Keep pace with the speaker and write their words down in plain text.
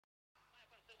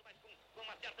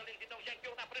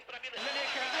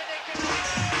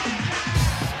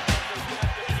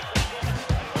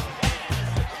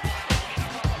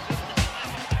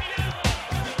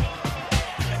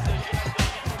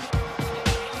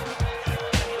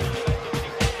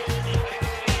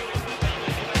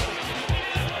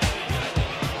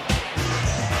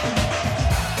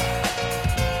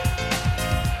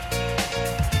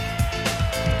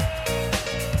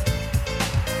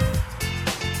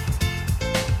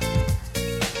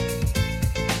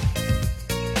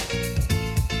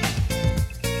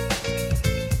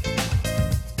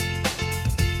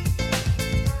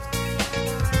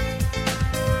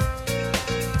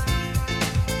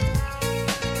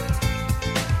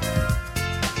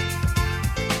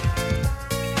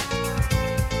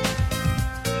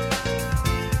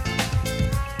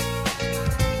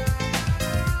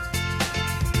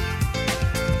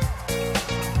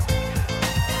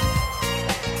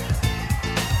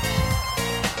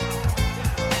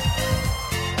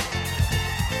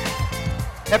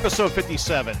Episode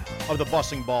 57 of the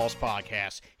Busting Balls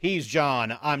podcast. He's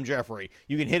John. I'm Jeffrey.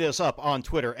 You can hit us up on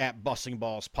Twitter at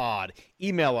BustingBallsPod.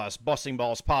 Email us,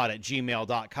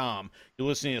 bustingballspod@gmail.com. You're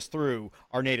listening to us through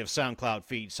our native SoundCloud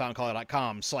feed,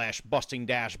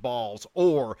 soundcloud.com/busting-balls,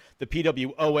 or the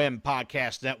PWOM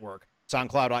Podcast Network,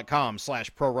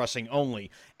 soundcloud.com/pro wrestling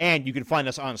only. And you can find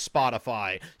us on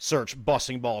Spotify. Search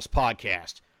Busting Balls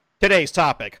Podcast. Today's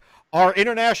topic, our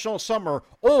international summer,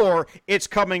 or It's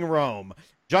Coming Rome.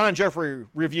 John and Jeffrey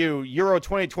review Euro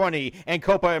 2020 and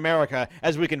Copa America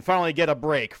as we can finally get a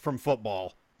break from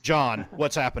football. John,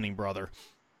 what's happening, brother?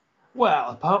 Well,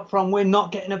 apart from we're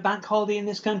not getting a bank holiday in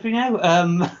this country now,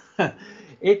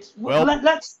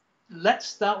 let's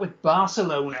start with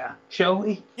Barcelona, shall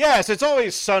we? Yes, it's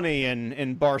always sunny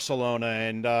in Barcelona,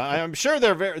 and I'm sure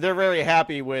they're very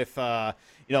happy with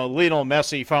Lionel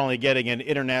Messi finally getting an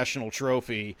international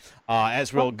trophy,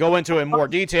 as we'll go into in more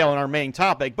detail in our main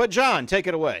topic. But John, take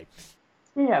it away.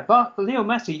 Yeah, but Lionel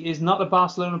Messi is not a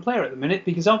Barcelona player at the minute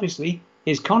because obviously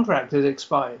his contract has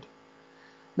expired.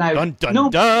 Now, dun, dun,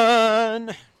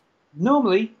 dun.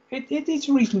 Normally, it is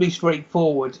reasonably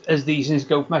straightforward as these things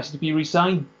go for Messi to be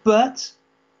re-signed, but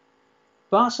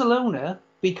Barcelona,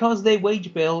 because their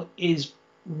wage bill is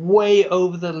way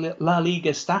over the La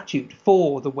Liga statute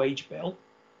for the wage bill,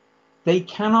 they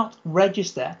cannot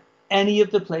register any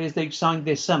of the players they've signed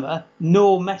this summer,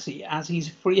 nor Messi, as he's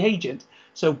a free agent.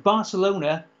 So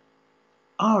Barcelona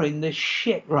are in the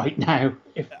shit right now,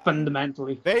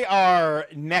 fundamentally. They are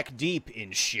neck deep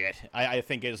in shit, I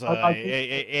think is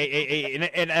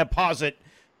an apposite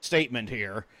statement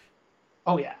here.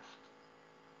 Oh, yeah.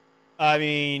 I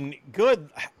mean,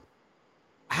 good.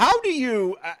 How are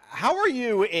you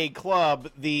a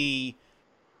club the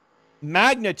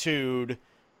magnitude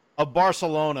of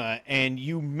Barcelona and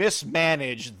you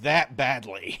mismanage that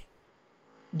badly?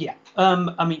 Yeah.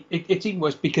 I mean, it's even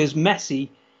worse because Messi,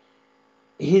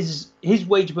 his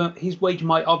wage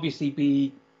might obviously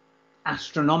be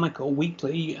astronomical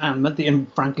weekly and monthly,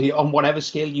 and frankly, on whatever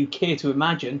scale you care to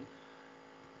imagine.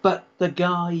 But the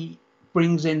guy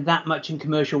brings in that much in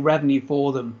commercial revenue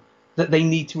for them that they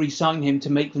need to re-sign him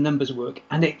to make the numbers work,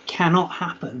 and it cannot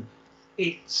happen.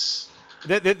 This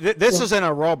is an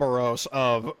Ouroboros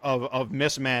of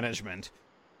mismanagement.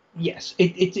 Yes,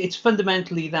 it's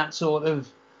fundamentally that sort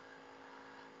of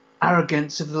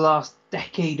arrogance of the last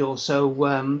decade or so.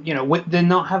 They're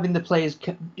not having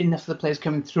enough of the players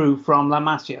coming through from La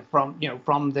Masia,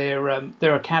 from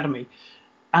their academy.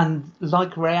 And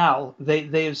like Real,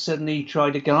 they have suddenly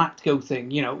tried a Galactico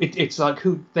thing. It's like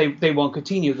who they want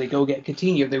Coutinho, they go get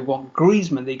Coutinho. They want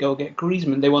Griezmann, they go get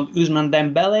Griezmann. They want Ousmane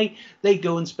Dembele, they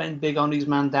go and spend big on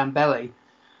Ousmane Dembele.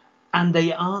 And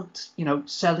they aren't,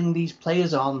 selling these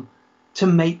players on to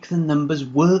make the numbers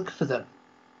work for them.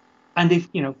 And if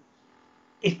you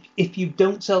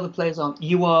don't sell the players on,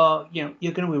 you're going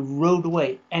to erode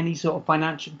away any sort of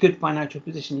good financial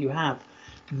position you have.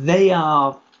 They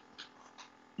are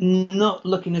not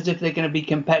looking as if they're going to be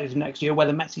competitive next year,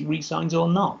 whether Messi re-signs or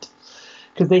not,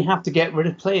 because they have to get rid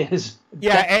of players.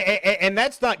 Yeah, and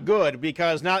that's not good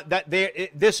because now that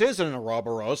this is an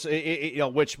Ouroboros,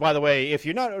 which, by the way, if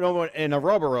you not know what an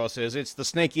Ouroboros is, it's the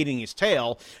snake eating his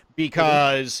tail,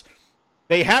 because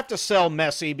they have to sell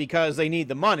Messi because they need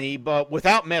the money, but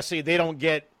without Messi, they don't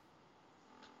get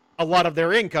a lot of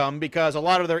their income because a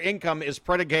lot of their income is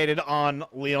predicated on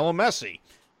Lionel Messi.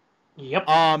 Yep.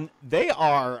 They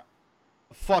are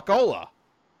fuckola,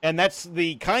 and that's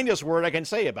the kindest word I can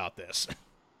say about this.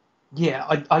 Yeah,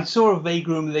 I saw a vague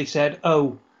rumor. They said,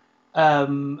 a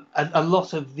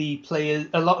lot of the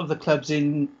clubs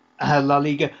in La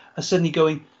Liga are suddenly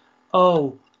going,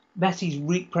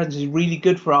 Messi's presence is really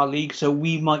good for our league, so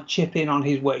we might chip in on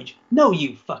his wage. No,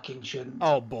 you fucking shouldn't. You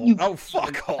Oh, shouldn't.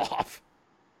 fuck off.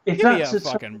 If Give me that's a a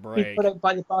fucking something to be put break. out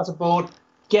by the Barca board,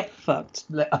 get fucked.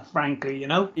 Frankly, you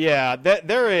know. Yeah, that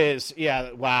there is.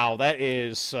 Yeah, wow, that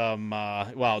is some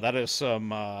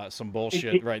It,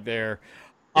 bullshit it, right there.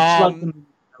 it's like Um,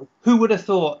 the who would have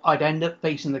thought I'd end up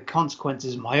facing the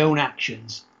consequences of my own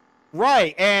actions?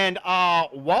 right, and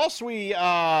whilst we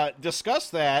discuss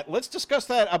that, let's discuss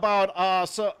that about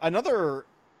another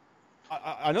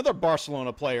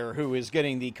Barcelona player who is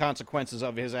getting the consequences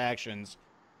of his actions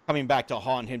coming back to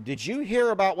haunt him. Did you hear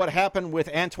about what happened with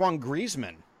Antoine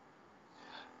Griezmann?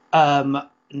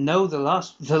 No, the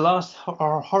last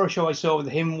horror show I saw with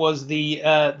him was the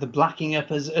blacking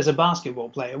up as a basketball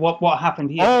player. What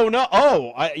happened here? Oh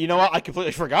no! You know what? I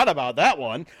completely forgot about that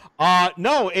one.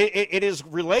 No, it is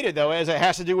related though, as it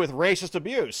has to do with racist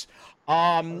abuse.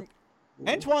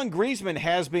 Antoine Griezmann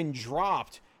has been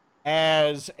dropped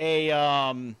as a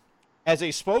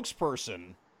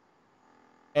spokesperson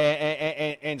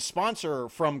and sponsor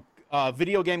from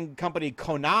video game company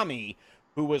Konami,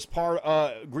 who was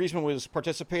Griezmann was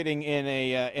participating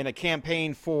in a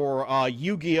campaign for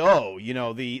Yu-Gi-Oh, you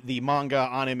know, the manga,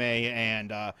 anime,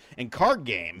 and card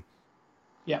game.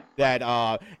 Yeah.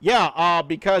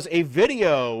 Because a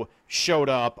video showed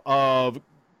up of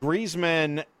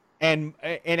Griezmann and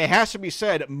it has to be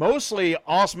said, mostly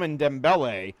Ousmane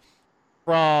Dembele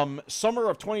from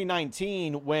summer of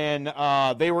 2019 when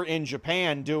they were in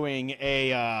Japan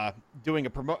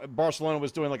Barcelona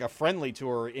was doing like a friendly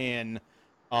tour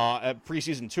a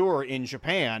preseason tour in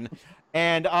Japan,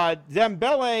 and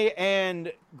Dembele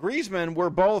and Griezmann were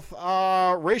both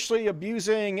racially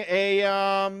abusing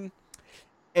a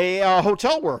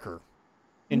hotel worker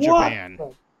in What? Japan.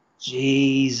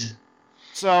 Jeez.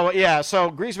 So yeah, so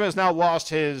Griezmann has now lost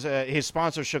his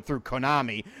sponsorship through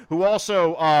Konami,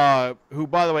 who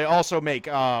by the way also make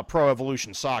Pro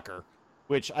Evolution Soccer,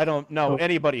 which I don't know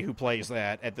anybody who plays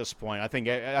that at this point. I think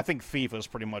FIFA's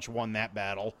pretty much won that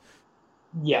battle.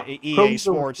 Yeah. EA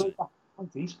Sports.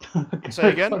 Say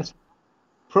again?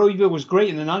 Pro Evo was great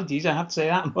in the 90s. I have to say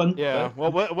that one. Yeah.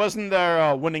 Well, wasn't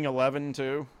there Winning 11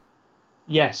 too?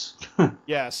 Yes.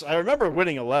 Yes, I remember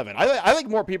Winning 11. I think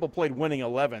more people played Winning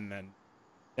 11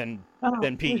 than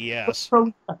PES.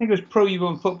 I think it was Pro Evo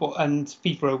and football and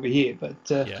FIFA over here, but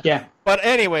yeah. But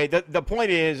anyway, the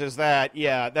point is that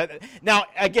now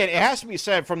again it has to be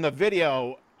said from the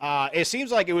video. It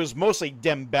seems like it was mostly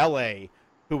Dembele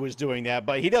who was doing that,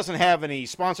 but he doesn't have any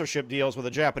sponsorship deals with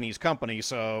a Japanese company,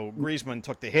 so Griezmann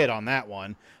took the hit on that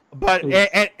one. But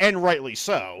and rightly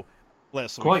so,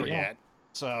 lest we forget. Yeah.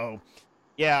 So.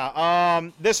 Yeah,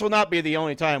 this will not be the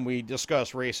only time we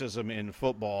discuss racism in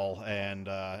football, and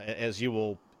as you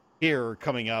will hear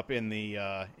coming up in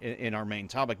in our main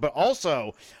topic. But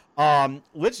also, while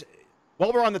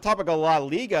we're on the topic of La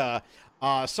Liga,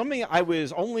 something I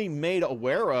was only made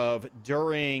aware of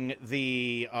during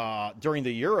the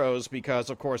Euros,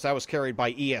 because of course that was carried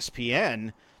by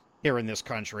ESPN here in this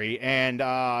country, and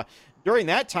during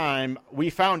that time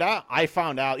I found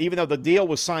out, even though the deal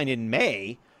was signed in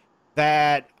May,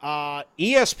 that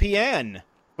ESPN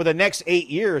for the next 8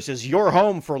 years is your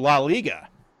home for La Liga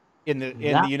in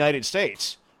the United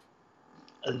States.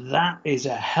 That is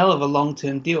a hell of a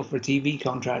long-term deal for a TV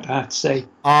contract, I have to say.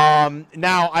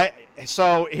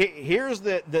 Here's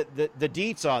the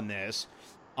deets on this.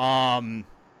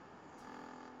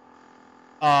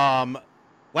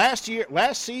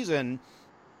 Last season,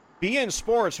 beIN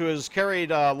Sports, who has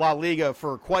carried La Liga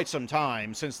for quite some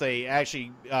time since they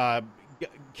actually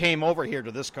came over here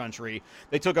to this country.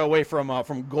 They took away from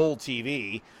Gold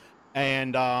TV,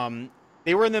 and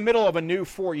they were in the middle of a new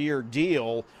 4-year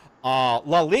deal.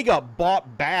 La Liga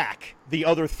bought back the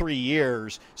other 3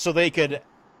 years so they could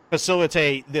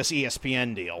facilitate this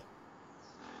ESPN deal.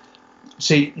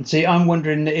 See, I'm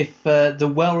wondering if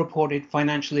the well-reported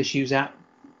financial issues at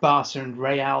Barca and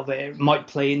Real there might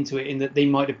play into it, in that they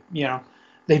might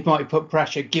have put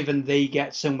pressure, given they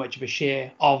get so much of a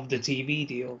share of the TV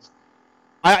deals.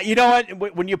 You know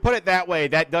what? When you put it that way,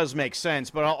 that does make sense.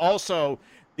 But also,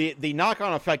 the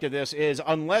knock-on effect of this is,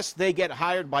 unless they get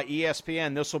hired by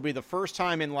ESPN, this will be the first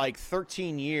time in like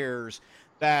 13 years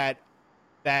that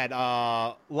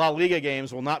La Liga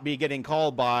games will not be getting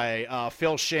called by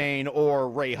Phil Shane or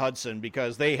Ray Hudson,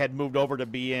 because they had moved over to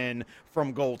beIN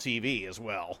from Gold TV as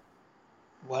well.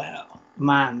 Wow,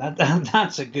 man,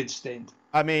 that's a good stint.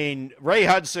 I mean, Ray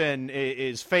Hudson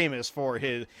is famous for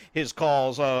his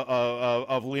calls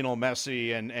of Lionel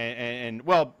Messi and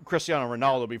well, Cristiano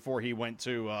Ronaldo before he went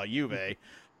to Juve.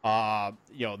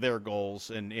 their goals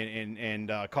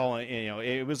and calling.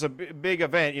 It was a big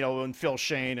event. When Phil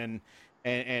Shane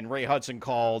and Ray Hudson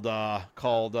called El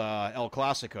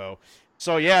Clasico.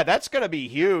 So yeah, that's going to be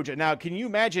huge. And now, can you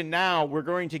imagine? Now we're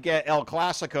going to get El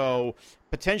Clasico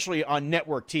potentially on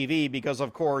network TV because,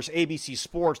 of course, ABC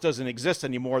Sports doesn't exist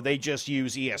anymore. They just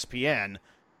use ESPN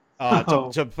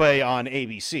to play on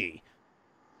ABC.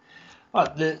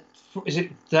 Is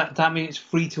it that means it's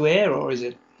free to air, or is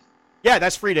it? Yeah,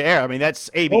 that's free to air. I mean, that's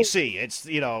ABC. It's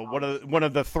one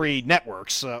of the three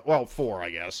networks. Well, four, I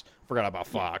guess. Forgot about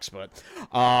Fox, but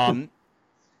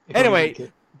anyway.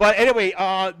 But anyway,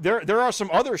 there are some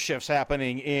other shifts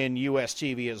happening in US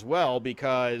TV as well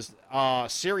because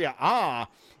Serie A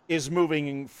is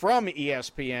moving from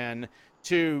ESPN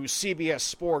to CBS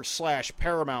Sports /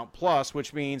 Paramount Plus,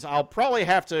 which means I'll probably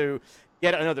have to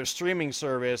get another streaming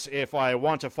service if I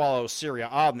want to follow Serie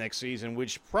A next season,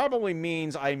 which probably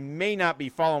means I may not be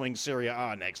following Serie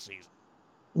A next season.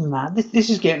 Man, this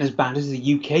is getting as bad as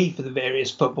the UK for the various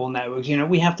football networks.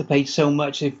 We have to pay so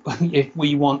much if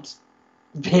we want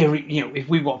if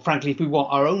we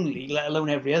want our own league, let alone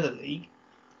every other league.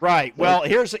 Right. Well,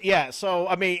 so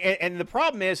I mean, and the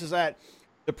problem is that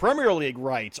the Premier League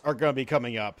rights are going to be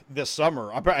coming up this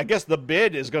summer. I guess the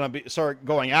bid is going to start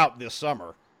going out this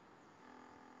summer.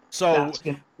 So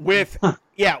with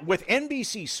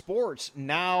NBC Sports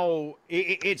now,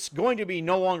 it's going to be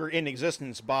no longer in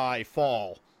existence by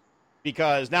fall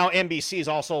because now NBC's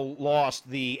also lost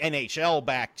the NHL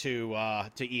back to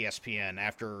ESPN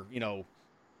after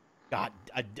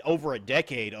over a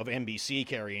decade of NBC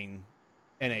carrying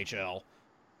NHL.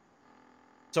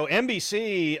 So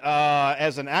NBC,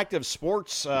 as an active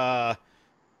sports thing,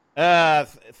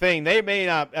 they may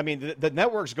not. I mean, the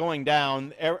network's going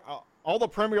down. All the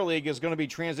Premier League is going to be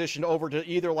transitioned over to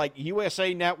either like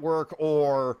USA Network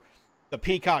or the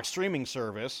Peacock streaming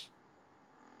service.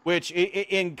 Which,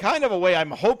 in kind of a way, I'm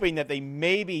hoping that they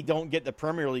maybe don't get the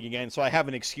Premier League again, so I have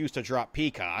an excuse to drop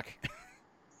Peacock.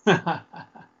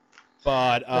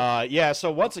 But,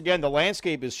 so once again, the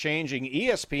landscape is changing.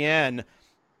 ESPN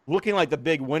looking like the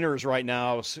big winners right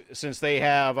now since they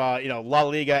have, La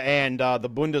Liga and the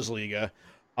Bundesliga.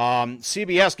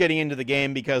 CBS getting into the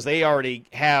game because they already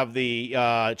have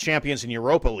the Champions and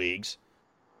Europa Leagues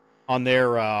on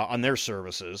their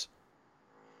services.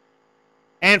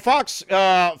 And Fox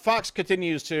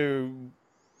continues to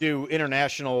do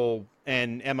international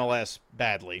and MLS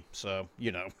badly. So,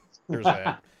 there's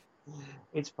that.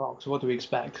 It's Fox. What do we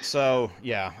expect? So,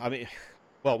 yeah, I mean,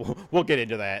 well, we'll get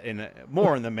into that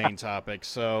more in the main topic.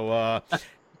 So,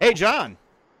 hey, John,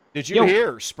 did you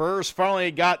hear Spurs finally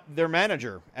got their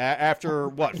manager after,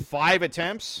 5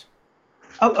 attempts?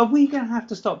 Are we going to have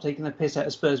to stop taking the piss out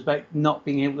of Spurs about not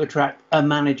being able to attract a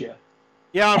manager?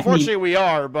 Yeah, unfortunately we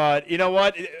are, but you know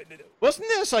what?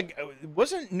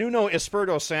 Wasn't Nuno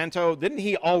Espirito Santo, didn't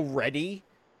he already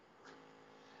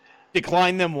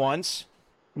decline them once?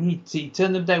 He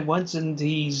turned them down once, and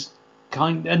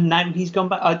now he's gone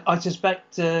back. I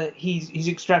suspect he's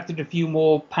extracted a few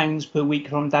more pounds per week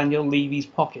from Daniel Levy's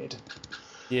pocket.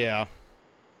 Yeah.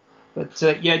 But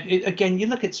again, you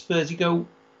look at Spurs, you go,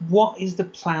 what is the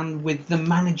plan with the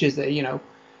managers there? You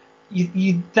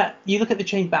look at the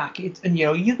chain back,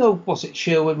 you go, what's it,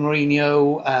 Sherwood,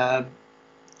 Mourinho,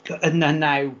 and then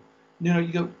now, you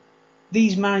go,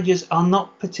 these managers are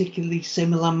not particularly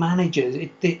similar managers.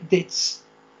 It's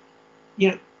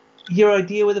your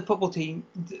idea with a football team,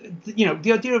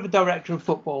 the idea of a director of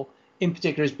football in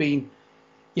particular has been,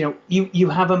 you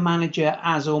have a manager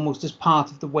as almost as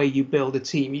part of the way you build a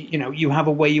team. You have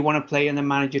a way you want to play and a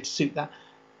manager to suit that.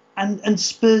 And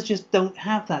Spurs just don't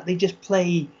have that. They just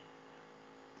play.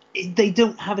 They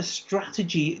don't have a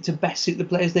strategy to best suit the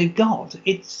players they've got.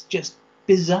 It's just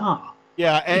bizarre.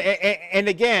 Yeah, and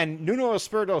again, Nuno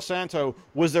Espirito Santo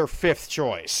was their 5th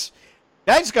choice.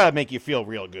 That's got to make you feel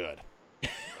real good.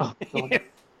 Oh, God.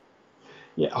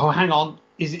 Yeah. Oh, hang on.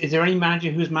 Is there any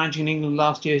manager who was managing England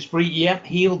last year who's free? Yeah,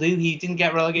 he'll do. He didn't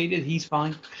get relegated. He's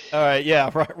fine. All right.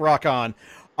 Yeah. Rock on.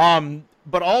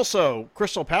 But also,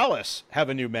 Crystal Palace have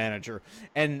a new manager.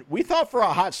 And we thought for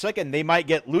a hot second they might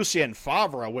get Lucien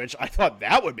Favre, which I thought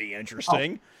that would be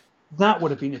interesting. Oh, that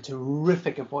would have been a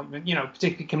terrific appointment,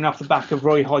 particularly coming off the back of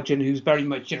Roy Hodgson, who's very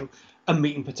much, a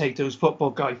meat and potatoes football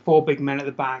guy, 4 big men at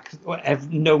the back,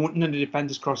 none of the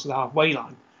defenders cross the halfway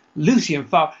line. Lucien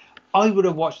Favre, I would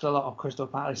have watched a lot of Crystal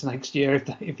Palace next year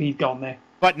if he'd gone there.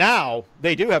 But now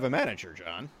they do have a manager,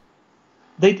 John.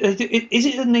 Is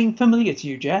it a name familiar to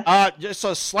you, Jeff? Just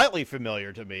slightly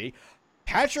familiar to me.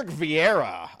 Patrick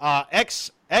Vieira,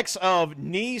 ex of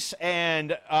Nice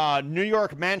and New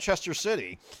York, Manchester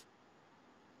City.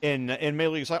 in Major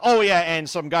League Soccer. Oh yeah, and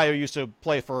some guy who used to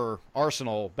play for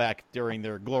Arsenal back during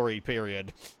their glory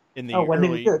period in Oh, the when they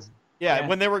were early. good. Yeah, Yeah.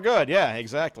 when they were good. Yeah,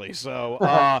 exactly. So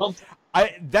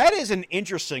that is an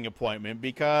interesting appointment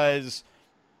because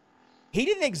he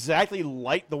didn't exactly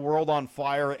light the world on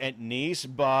fire at Nice,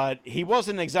 but he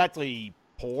wasn't exactly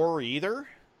poor either.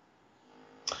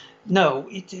 No,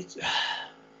 it's.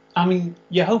 I mean,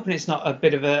 you're hoping it's not a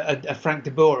bit of a Frank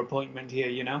de Boer appointment here,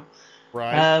 you know.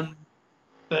 Right. Um,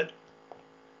 but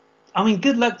I mean,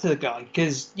 good luck to the guy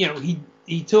because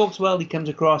he talks well, he comes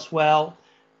across well,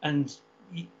 and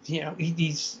he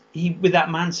with that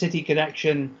Man City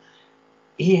connection,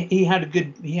 he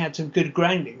had some good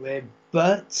grounding there,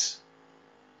 but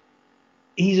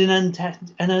he's an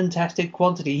untested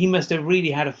quantity. He must have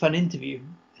really had a fun interview.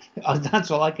 That's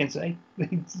all I can say.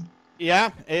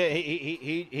 Yeah,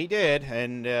 he did,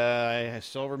 and I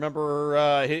still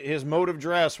remember his mode of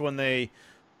dress when they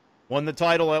won the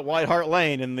title at White Hart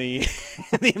Lane in the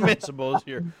the Invincibles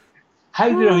here. How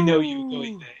did I know you were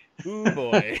going there? Ooh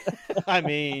boy! I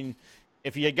mean,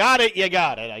 if you got it, you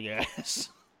got it. I guess.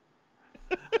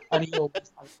 And he always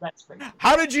that's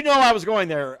How did you know I was going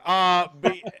there?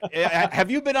 Have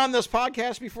you been on this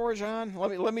podcast before, John?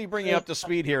 Let me bring you up to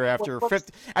speed here after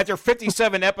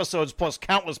 57 episodes plus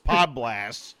countless pod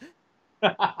blasts.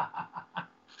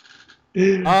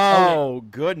 Oh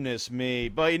goodness me!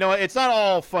 But it's not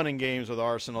all fun and games with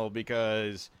Arsenal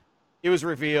because it was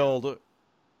revealed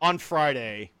on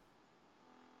Friday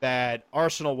that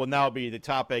Arsenal will now be the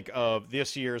topic of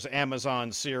this year's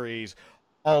Amazon series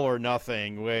All or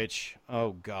Nothing, which,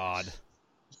 oh God.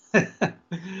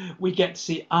 We get to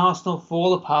see Arsenal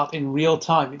fall apart in real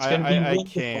time. It's going to be wonderful.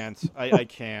 I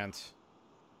can't.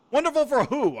 Wonderful for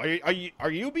who?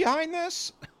 Are you behind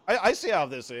this? I see how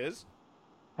this is.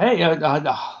 Hey,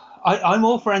 I'm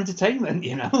all for entertainment,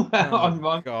 you know.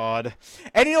 Oh, God.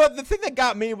 And you know what? The thing that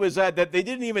got me was that they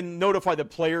didn't even notify the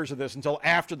players of this until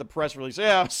after the press release.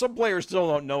 Yeah, some players still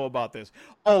don't know about this.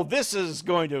 Oh, this is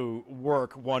going to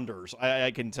work wonders.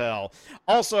 I can tell.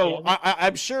 Also, yeah.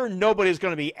 I'm sure nobody's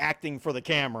going to be acting for the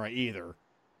camera either.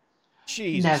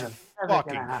 Jesus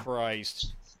fucking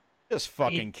Christ. Just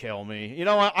fucking kill me. You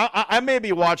know, I may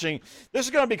be watching. This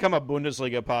is going to become a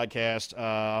Bundesliga podcast.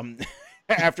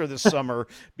 After the summer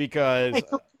because hey,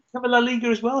 cover La Liga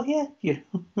as well here. Yeah.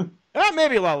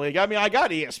 Maybe La Liga. I mean, I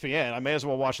got ESPN. I may as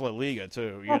well watch La Liga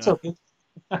too. That's okay.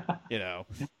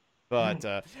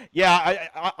 But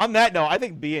yeah. On that note, I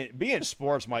think being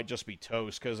sports might just be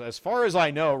toast because as far as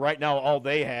I know, right now all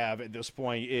they have at this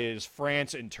point is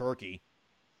France and Turkey.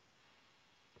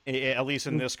 At least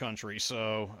in this country.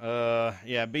 So,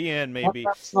 yeah, BN maybe.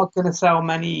 That's not going to sell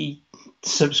many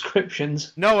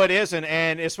subscriptions. No, it isn't,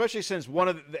 and especially since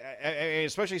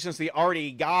especially since they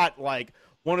already got like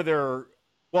one of their,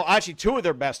 well, actually two of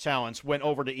their best talents went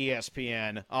over to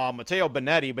ESPN. Matteo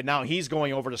Bonetti, but now he's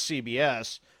going over to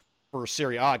CBS for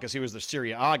Serie A because he was the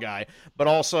Serie A guy. But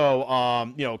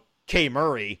also, Kay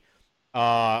Murray.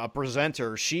 A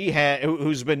presenter,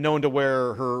 who's been known to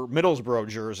wear her Middlesbrough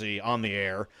jersey on the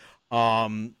air.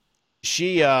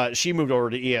 She moved over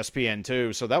to ESPN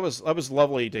too, so that was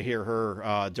lovely to hear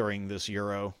her during this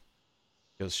Euro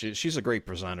because she's a great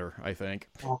presenter, I think.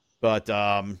 Oh. But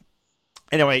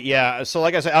anyway, yeah. So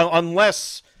like I said,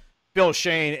 unless Phil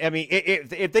Shane, I mean,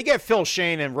 if they get Phil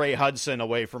Shane and Ray Hudson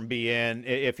away from BN,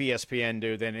 if ESPN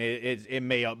do, then it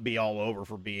may be all over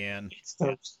for BN.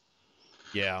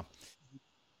 Yeah.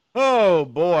 Oh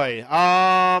boy.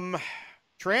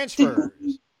 Transfers.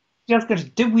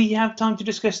 Did we have time to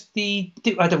discuss I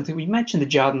don't think we mentioned the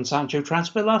Jadon Sancho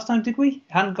transfer last time, did we?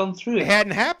 Hadn't gone through it. It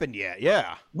hadn't happened yet,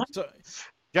 yeah. No. So,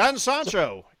 Jadon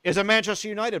Sancho is a Manchester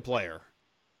United player.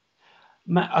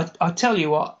 I tell you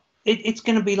what, it's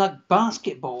going to be like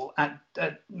basketball at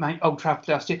Old Trafford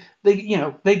last year.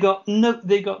 They got no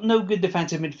good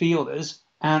defensive midfielders,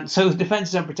 and so the defense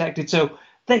is unprotected. So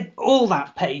all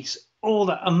that pace. All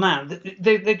that,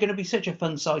 they're going to be such a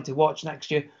fun side to watch next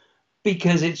year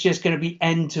because it's just going to be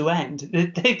end to end.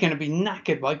 They're going to be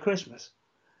knackered by Christmas.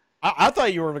 I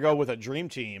thought you were going to go with a dream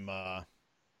team. I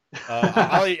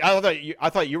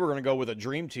thought you were going to go with a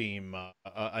dream team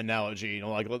analogy.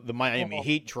 Like the Miami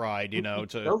Heat tried. We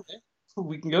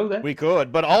can go there. We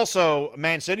could, but also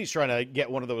Man City's trying to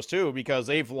get one of those too because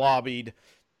they've lobbied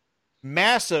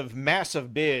massive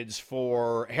bids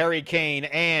for Harry Kane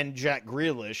and Jack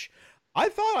Grealish. I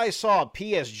thought I saw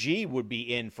PSG would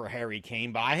be in for Harry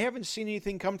Kane, but I haven't seen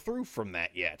anything come through from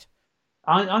that yet.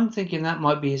 I'm thinking that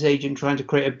might be his agent trying to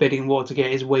create a bidding war to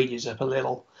get his wages up a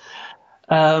little.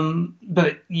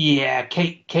 But yeah,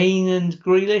 Kane and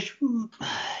Grealish,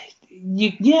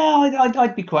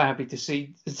 I'd be quite happy to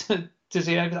see to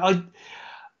see.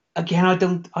 I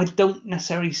don't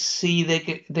necessarily see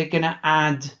they're going to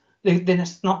add. They're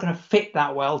not going to fit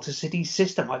that well to City's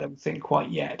system. I don't think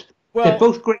quite yet. They're Well,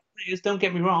 both great players. Don't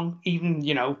get me wrong. Even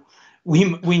we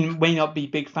may not be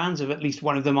big fans of at least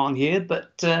one of them on here,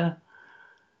 but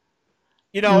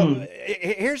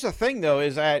here's the thing though: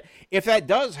 is that if that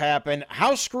does happen,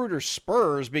 how screwed are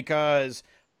Spurs? Because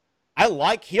I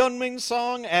like Heung-min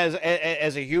Son as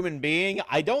a human being.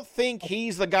 I don't think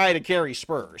he's the guy to carry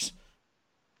Spurs.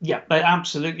 yeah, but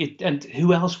absolutely. And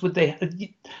who else would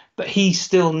they? But he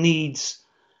still needs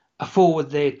a forward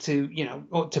there to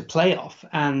or to play off.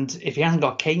 And if he hasn't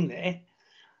got Kane there,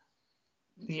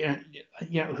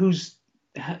 who's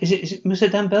is it Musa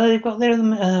Dembele they've got there?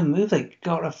 Who they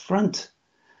got up front?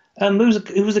 Who was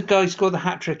the guy who scored the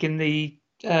hat trick in the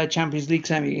Champions League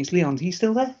semi against Lyon? He's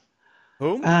still there.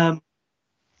 Who?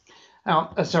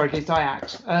 Sorry, against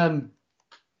Ajax.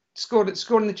 Scored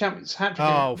in the Champions hat trick.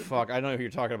 Oh fuck! I know who you're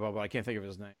talking about, but I can't think of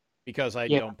his name because I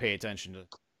don't pay attention to.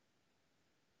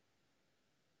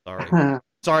 Sorry.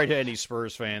 Sorry to any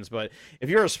Spurs fans, but if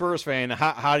you're a Spurs fan,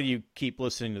 how do you keep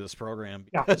listening to this program?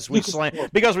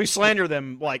 Because we slander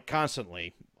them like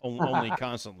constantly, only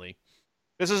constantly.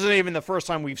 This isn't even the first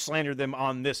time we've slandered them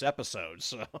on this episode.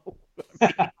 So,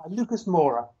 Lucas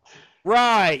Moura.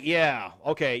 Right? Yeah.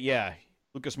 Okay. Yeah.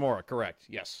 Lucas Moura. Correct.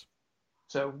 Yes.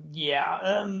 So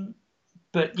yeah,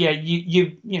 but yeah,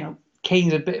 you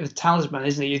Kane's a bit of a talisman,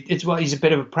 isn't he? He's a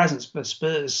bit of a presence for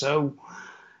Spurs. So.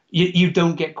 You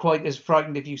don't get quite as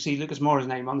frightened if you see Lucas Moura's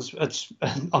name on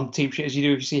team sheet as you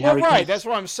do if you see Harry. Right, that's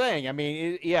what I'm saying. I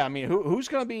mean, yeah, I mean, who's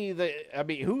going to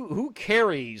be who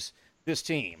carries this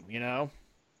team?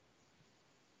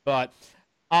 But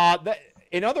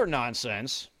in other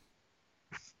nonsense,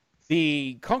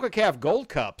 the CONCACAF Gold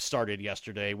Cup started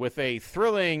yesterday with a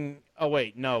thrilling. Oh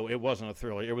wait, no, it wasn't a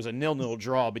thriller. It was a 0-0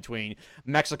 draw between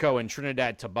Mexico and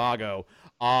Trinidad Tobago.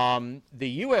 The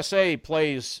USA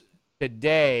plays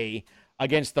today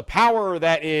against the power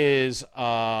that is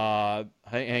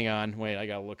hang on, wait, I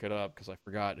gotta look it up because I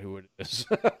forgot who it is.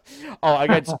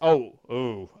 Against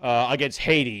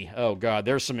Haiti. Oh god,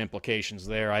 there's some implications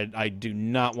there I do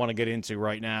not want to get into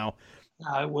right now.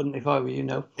 I wouldn't if I were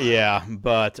you. Yeah,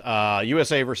 but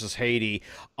USA versus Haiti.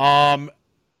 There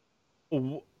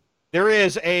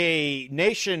is a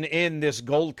nation in this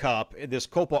Gold Cup, this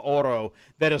Copa Oro,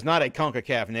 that is not a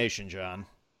CONCACAF nation, John.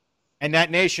 And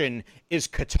that nation is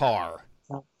Qatar.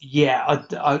 Yeah,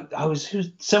 I was.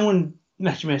 Someone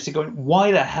messaged me going,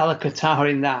 "Why the hell are Qatar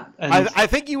in that?" And I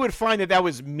think you would find that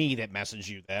was me that messaged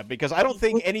you that because I don't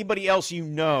think anybody else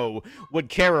would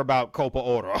care about Copa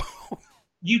Oro.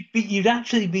 You'd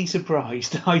actually be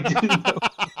surprised. I do know.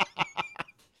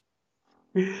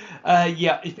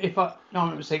 If I'm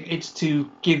not mistaken, it's to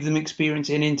give them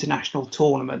experience in international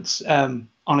tournaments on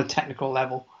a technical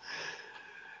level.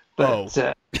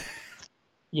 But.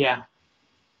 Yeah.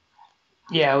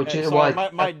 Yeah, which is why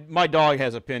my dog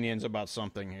has opinions about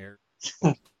something here.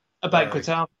 About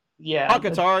Qatar. Yeah.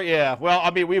 About Qatar, yeah. Well,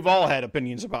 I mean, we've all had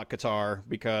opinions about Qatar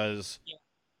because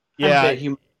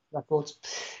human records.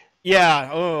 Yeah.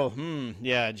 Oh,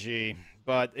 yeah, gee.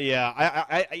 But yeah,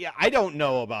 I don't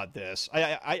know about this.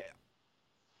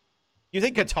 You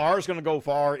think Qatar is going to go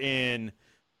far in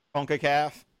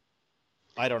CONCACAF?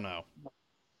 I don't know.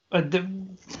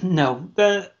 No.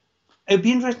 It'd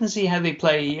be interesting to see how they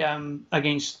play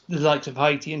against the likes of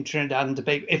Haiti and Trinidad and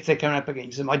Tobago if they're coming up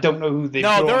against them. I don't know who they've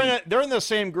drawn. They're in the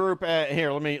same group. Here,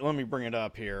 let me bring it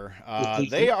up here.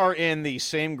 They are in the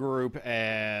same group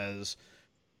as.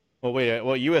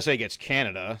 Well, USA gets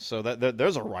Canada, so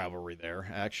there's a rivalry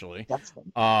there actually. That's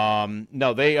fun.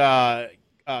 No, they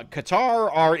Qatar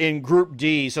are in Group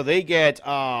D, so they get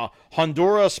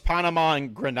Honduras, Panama,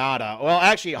 and Grenada. Well,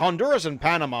 actually, Honduras and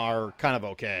Panama are kind of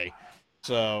okay.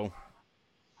 So.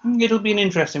 It'll be an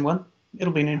interesting one.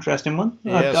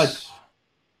 Yes.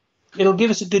 It'll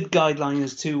give us a good guideline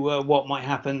as to what might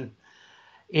happen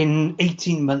in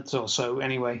 18 months or so,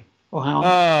 anyway. Or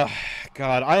how?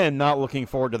 God, I am not looking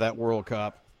forward to that World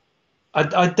Cup.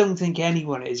 I don't think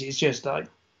anyone is. It's just like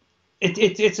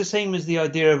it's the same as the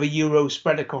idea of a Euro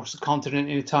spread across the continent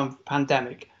in a time of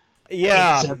pandemic.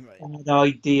 Yeah, it's a bad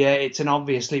idea. It's an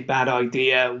obviously bad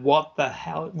idea. What the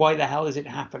hell? Why the hell is it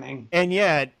happening? And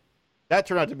yet, that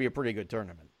turned out to be a pretty good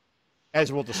tournament,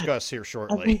 as we'll discuss here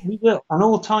shortly. We will. An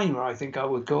all-timer, I think I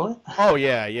would call it. Oh,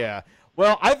 yeah.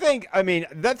 Well, I mean,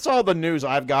 that's all the news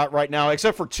I've got right now,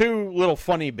 except for two little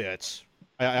funny bits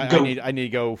I need to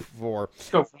go for.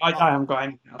 Go for it. I haven't got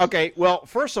anything else. Okay, well,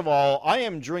 first of all, I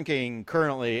am drinking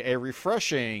currently a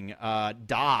refreshing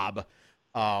Daab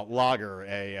lager,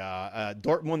 a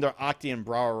Dortmunder Aktien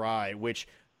Brauerei, which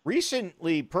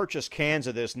recently purchased cans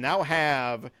of this now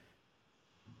have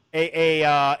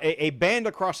a band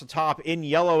across the top in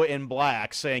yellow and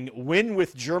black saying "Win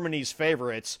with Germany's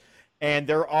favorites," and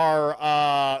there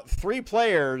are 3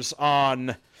 players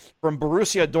from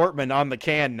Borussia Dortmund on the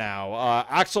can now: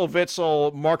 Axel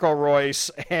Witsel, Marco Reus,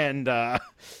 and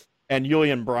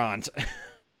Julian Brandt.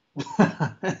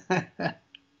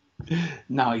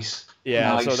 Nice.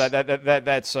 Yeah, nice. so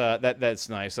that's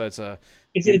nice. That's a.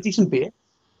 Is it a decent beer?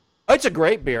 It's a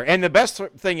great beer, and the best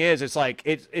thing is, it's like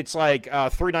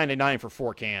 $3.99 for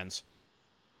 4 cans.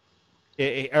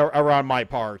 Around my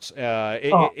parts,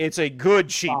 it's a good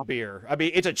cheap beer. I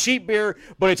mean, it's a cheap beer,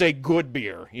 but it's a good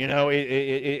beer. You know,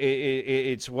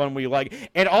 it's one we like,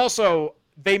 and also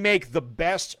they make the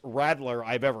best Radler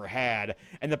I've ever had.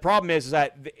 And the problem is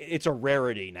that it's a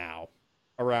rarity now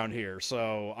around here,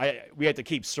 so we had to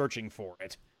keep searching for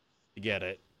it to get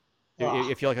it.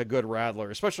 If you like a good Radler,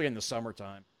 especially in the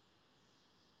summertime.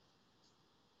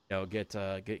 You know, get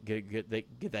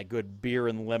that good beer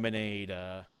and lemonade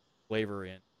flavor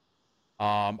in.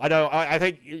 I know. I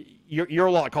think you're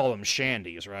a lot call them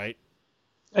shandies, right?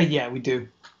 Yeah, we do.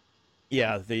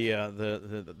 Yeah,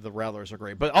 the Rattlers are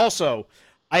great, but also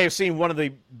I have seen one of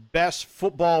the best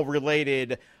football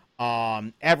related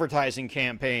advertising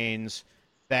campaigns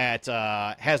that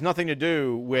has nothing to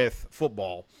do with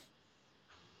football.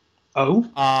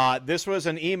 Oh. This was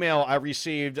an email I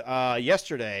received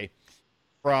yesterday.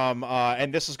 From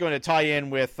and this is going to tie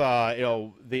in with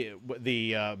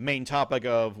the main topic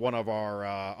of one of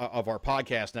our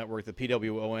podcast network, the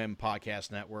PWOM podcast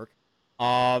network.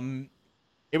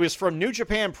 It was from New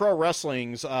Japan Pro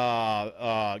Wrestling's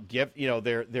gift,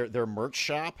 their merch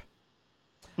shop.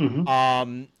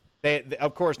 Mm-hmm. They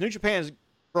of course, New Japan's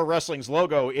Pro Wrestling's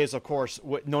logo is, of course,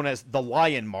 known as the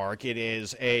lion mark. It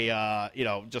is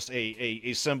just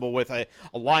a symbol with a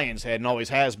lion's head, and always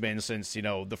has been since,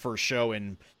 the first show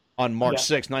on March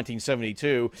 6,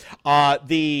 1972.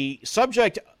 The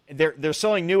subject, they're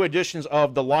selling new editions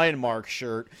of the lion mark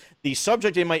shirt. The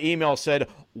subject in my email said,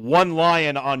 "One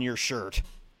lion on your shirt."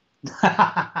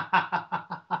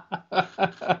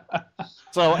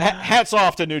 So hats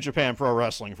off to New Japan Pro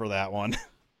Wrestling for that one.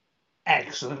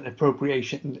 Excellent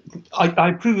appropriation. I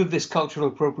approve of this cultural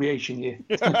appropriation here.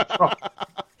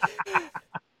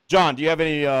 John, do you have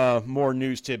any more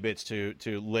news tidbits to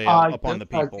lay upon the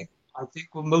people? I think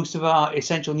most of our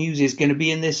essential news is going to be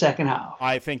in this second half.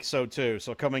 I think so too.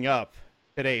 So coming up,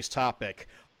 today's topic,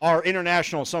 our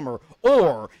international summer,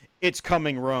 or It's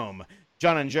Coming Rome.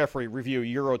 John and Jeffrey review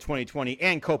Euro 2020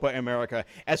 and Copa America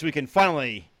as we can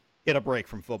finally get a break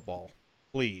from football.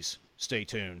 Please stay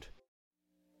tuned.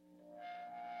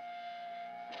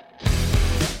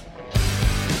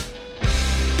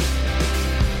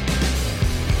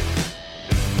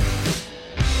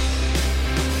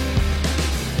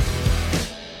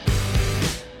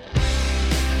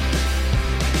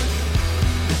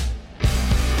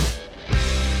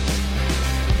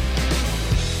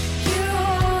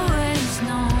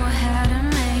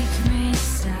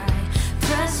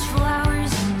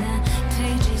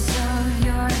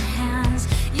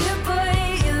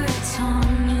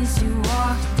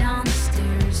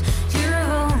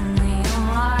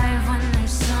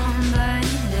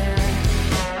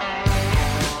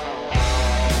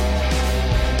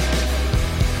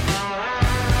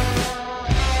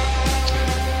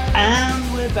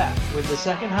 With the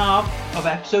second half of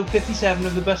episode 57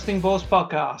 of the Busting Balls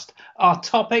podcast. Our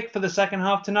topic for the second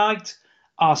half tonight,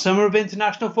 our summer of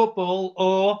international football,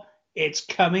 or It's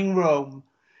Coming Rome.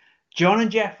 John and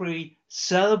Jeffrey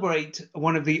celebrate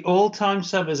one of the all-time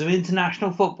summers of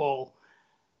international football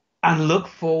and look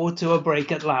forward to a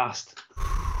break at last.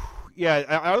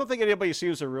 Yeah, I don't think anybody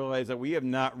seems to realize that we have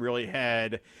not really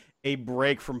had a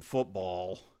break from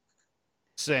football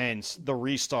since the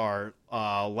restart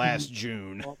last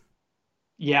June.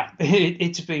 Yeah,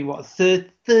 it's been,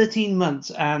 13 months,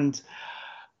 and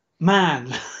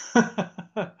man,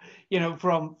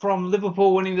 from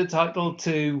Liverpool winning the title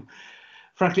to,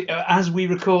 frankly, as we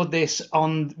record this,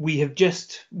 we have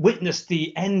just witnessed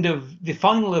the end of the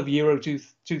final of Euro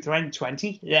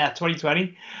 2020. Yeah,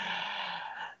 2020.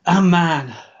 And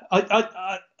man,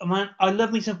 I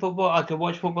love me some football. I could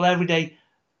watch football every day.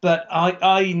 But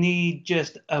I need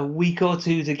just a week or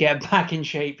two to get back in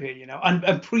shape here,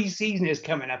 And pre-season is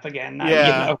coming up again now,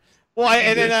 Yeah. Well,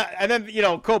 and then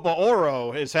Copa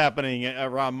Oro is happening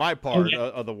around my part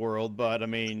of the world. But I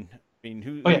mean,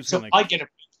 who's so gonna... I get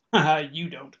a you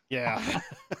don't. Yeah.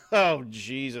 Oh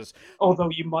Jesus.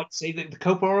 Although you might say that the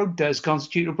Copa Oro does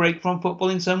constitute a break from football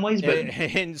in some ways, but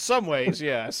in some ways,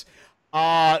 yes.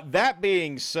 That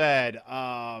being said,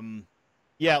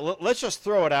 Yeah, let's just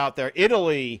throw it out there.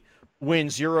 Italy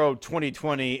wins Euro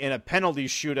 2020 in a penalty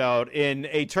shootout in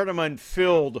a tournament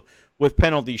filled with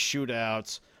penalty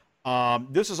shootouts.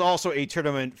 This is also a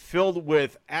tournament filled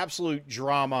with absolute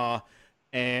drama,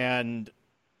 and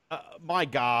my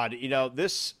God,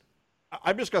 this.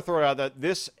 I'm just gonna throw it out that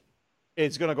this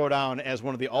is gonna go down as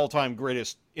one of the all-time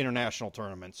greatest international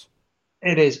tournaments.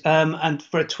 It is, and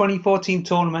for a 2014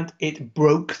 tournament, it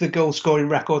broke the goal scoring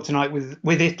record tonight with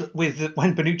when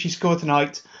Bonucci scored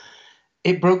tonight.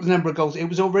 It broke the number of goals. It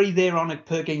was already there on a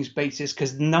per games basis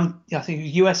because I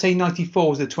think USA 94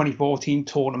 was the 2014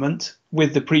 tournament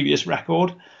with the previous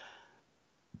record.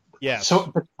 Yes.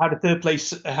 So it had third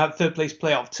place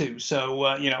playoff too. So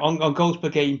on goals per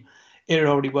game, it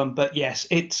already won. But yes,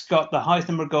 it's got the highest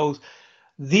number of goals,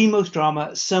 the most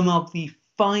drama, some of the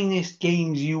finest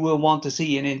games you will want to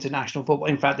see in international football.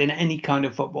 In fact, in any kind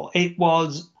of football, it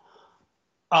was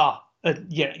the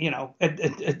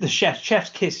chef's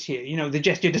kiss here. The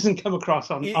gesture doesn't come across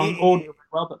on audio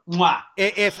well, but mwah.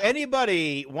 If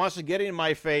anybody wants to get in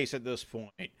my face at this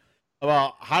point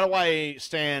about how do I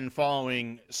stand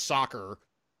following soccer,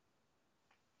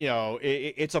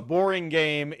 it's a boring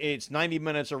game. It's 90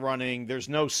 minutes of running. There's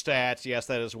no stats. Yes,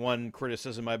 that is one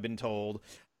criticism I've been told.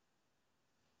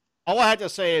 All I have to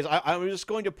say is I'm just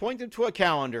going to point them to a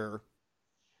calendar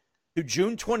to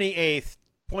June 28th,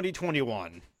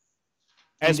 2021.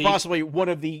 As Indeed. possibly one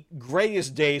of the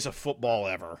greatest days of football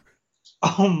ever.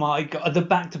 Oh my God, the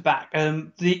back-to-back.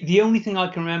 The only thing I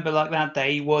can remember like that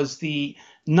day was the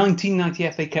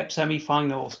 1990 FA Cup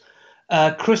semi-finals.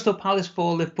 Crystal Palace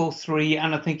 4, Liverpool 3,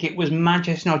 and I think it was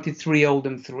Manchester United 3,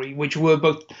 Oldham 3, which were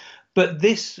both. But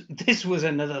this was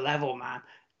another level, man,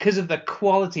 because of the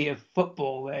quality of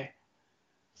football there.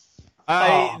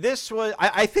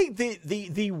 I think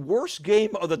the worst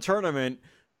game of the tournament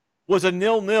was a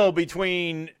 0-0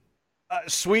 between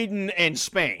Sweden and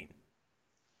Spain.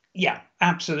 Yeah,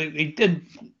 absolutely. And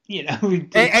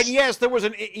yes, there was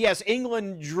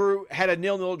England had a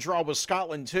 0-0 draw with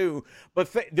Scotland too,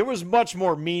 but there was much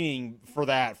more meaning for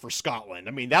that for Scotland.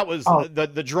 I mean, that was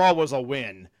the draw was a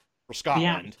win for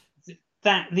Scotland.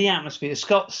 The atmosphere,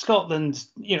 Scotland,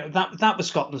 that was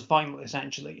Scotland's final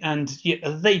essentially, and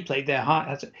they played their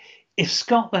heart. If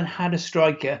Scotland had a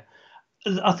striker,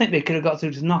 I think they could have got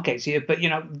through to the knockouts here, but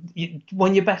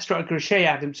when your best striker is Shea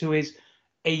Adams, who is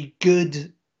a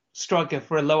good striker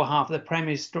for a lower half of the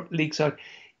Premier League side,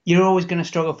 you're always going to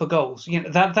struggle for goals.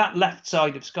 That left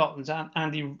side of Scotland's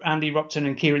Andy Robson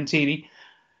and Kieran Tierney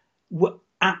were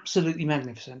absolutely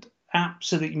magnificent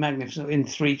in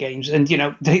 3 games, and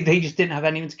they just didn't have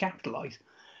anyone to capitalise.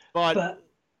 But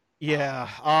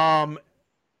yeah,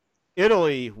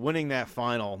 Italy winning that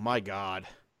final, my God.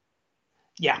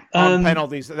 Yeah,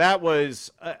 penalties. That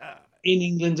was in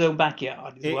England's own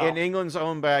backyard as well. In England's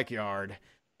own backyard,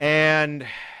 and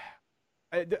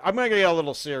I'm going to get a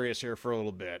little serious here for a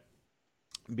little bit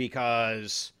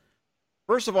because,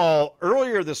 first of all,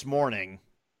 earlier this morning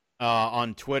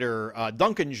on Twitter,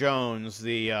 Duncan Jones,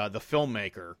 the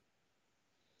filmmaker,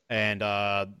 and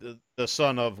the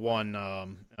son of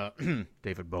one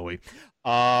David Bowie,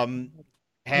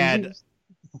 had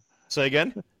say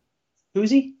again. Who is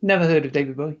he? Never heard of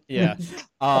David Bowie. Yeah.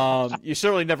 You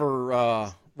certainly never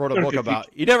wrote a book about.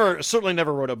 Certainly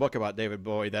never wrote a book about David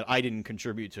Bowie that I didn't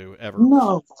contribute to ever.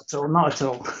 No, not at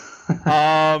all.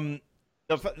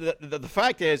 The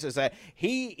fact is that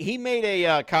he made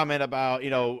a comment about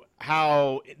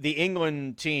how the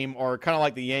England team are kind of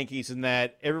like the Yankees in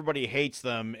that everybody hates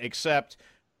them except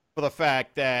for the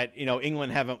fact that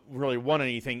England haven't won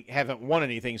anything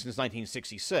since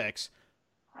 1966.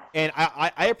 And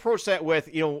I approach that with,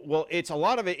 it's a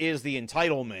lot of it is the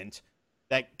entitlement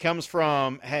that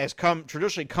has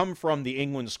traditionally come from the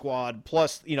England squad,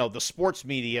 plus, the sports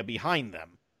media behind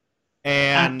them.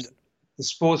 And the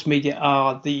sports media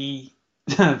are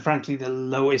frankly, the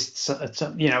lowest,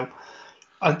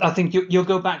 I think you'll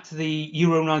go back to the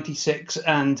Euro 96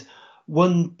 and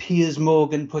one Piers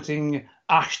Morgan putting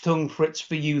Achtung Fritz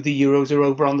for you, the Euros are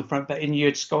over on the front, and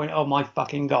you're just going, oh my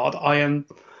fucking God, I am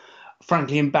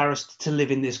frankly embarrassed to live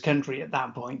in this country at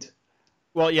that point.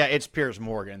 Well, yeah, it's Piers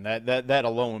Morgan. That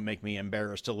alone would make me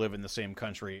embarrassed to live in the same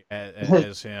country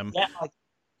as him. Yeah,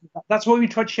 that's why we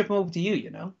tried to ship him over to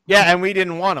you, Yeah, and we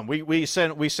didn't want him. We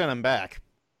sent him back.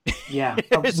 Yeah,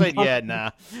 we said, yeah,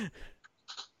 nah.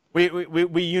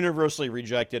 We universally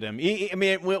rejected him.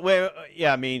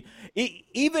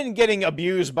 Even getting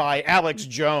abused by Alex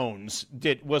Jones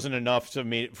wasn't enough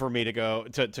for me to go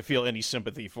to feel any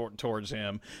sympathy towards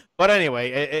him. But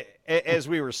anyway, as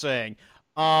we were saying,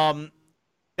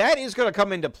 that is going to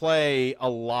come into play a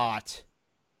lot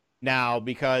now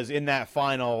because in that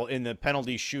final, in the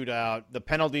penalty shootout, the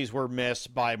penalties were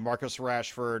missed by Marcus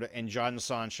Rashford and Jadon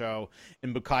Sancho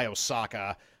and Bukayo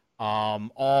Saka,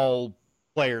 all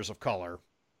players of color.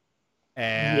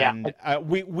 Yeah, And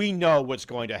we know what's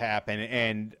going to happen,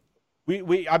 and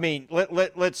I mean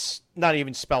let's not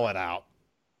even spell it out.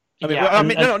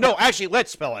 No, actually,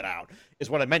 let's spell it out. Is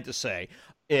what I meant to say.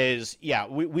 Is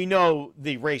we know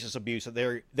the racist abuse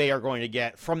that they are going to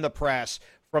get from the press,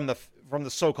 from the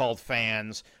so-called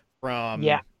fans, from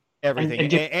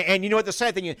everything. And you know what the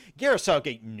sad thing is? Gareth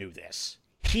Southgate knew this.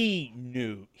 He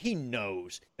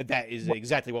knows that is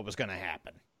exactly what was going to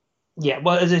happen. Yeah,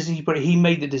 well, as he put it, he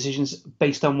made the decisions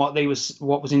based on what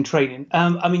was in training.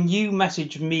 I mean, you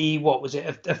messaged me. What was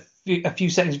it? A few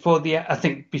seconds before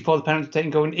before the penalty taken,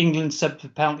 going England sub for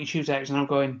penalty shootouts, and I'm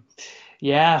going,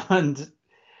 yeah, and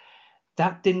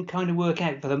that didn't kind of work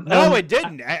out for them. No, it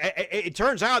didn't. It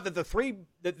turns out that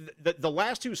the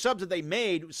last two subs that they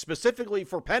made specifically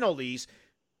for penalties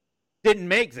didn't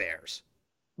make theirs.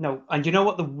 No, and you know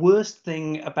what the worst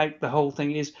thing about the whole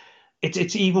thing is?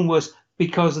 It's even worse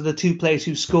because of the two players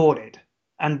who scored it,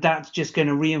 and that's just going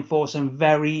to reinforce some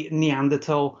very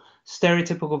Neanderthal,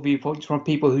 stereotypical viewpoints from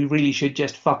people who really should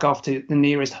just fuck off to the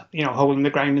nearest, hole in the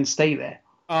ground and stay there.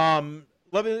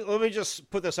 Let me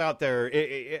just put this out there.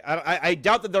 I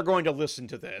doubt that they're going to listen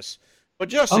to this, but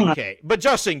just in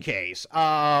case,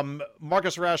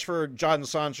 Marcus Rashford, Jadon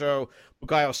Sancho,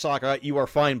 Bukayo Saka, you are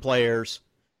fine players.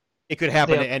 It could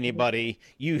happen to anybody.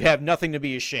 You have nothing to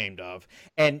be ashamed of,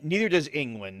 and neither does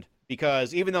England.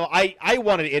 Because even though I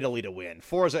wanted Italy to win,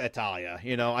 Forza Italia,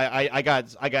 I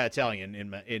got Italian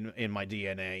in my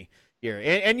DNA here,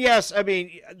 and yes, I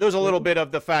mean there's a little bit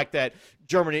of the fact that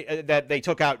Germany that they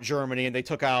took out Germany and they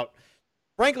took out,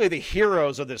 frankly, the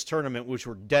heroes of this tournament, which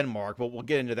were Denmark. But we'll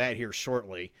get into that here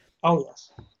shortly. Oh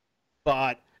yes,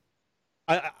 but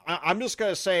I'm just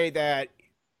gonna say that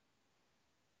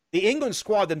the England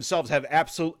squad themselves have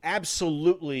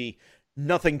absolutely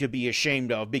nothing to be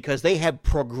ashamed of because they have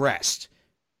progressed.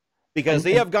 Because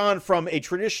they have gone from a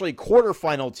traditionally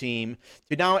quarterfinal team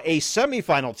to now a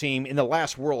semifinal team in the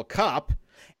last World Cup,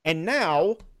 and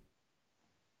now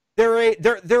they're a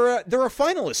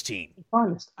finalist team.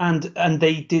 And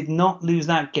they did not lose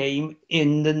that game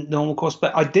in the normal course,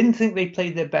 but I didn't think they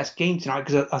played their best game tonight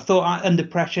because I thought under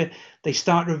pressure they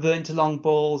started reverting to long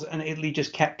balls and Italy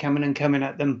just kept coming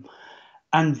at them.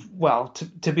 And, well,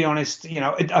 to be honest,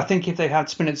 I think if they had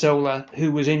Spinazzola,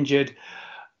 who was injured,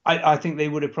 I think they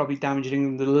would have probably damaged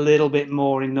England a little bit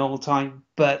more in normal time.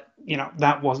 But,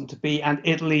 that wasn't to be. And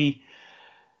Italy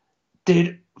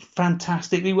did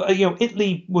fantastically.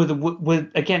 Italy were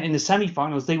again, in the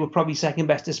semi-finals, they were probably second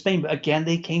best to Spain. But, again,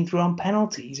 they came through on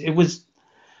penalties. It was...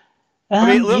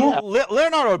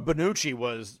 Leonardo Bonucci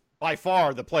was by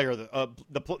far the player,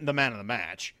 the man of the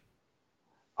match.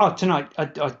 Oh, tonight, I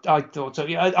thought so.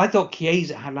 Yeah, I thought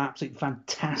Chiesa had an absolutely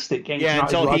fantastic game. Yeah,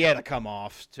 until he had to come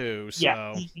off too. So.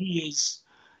 Yeah, he is.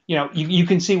 You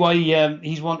can see why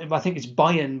he's wanted. I think it's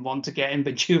Bayern want to get him,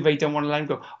 but Juve don't want to let him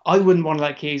go. I wouldn't want to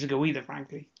let Chiesa go either,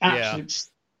 frankly. Absolutely.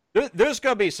 Yeah. There's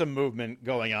going to be some movement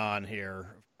going on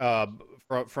here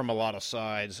from a lot of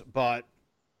sides. But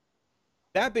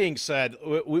that being said,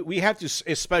 we have to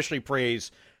especially praise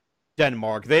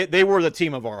Denmark. They were the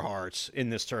team of our hearts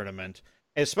in this tournament.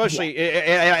 Especially,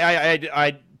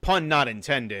 I pun not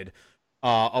intended,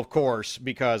 of course,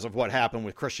 because of what happened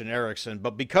with Christian Eriksen.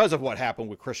 But because of what happened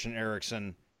with Christian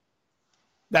Eriksen,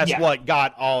 that's what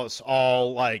got us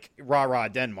all like rah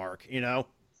Denmark,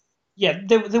 Yeah,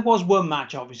 there was one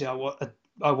match. Obviously,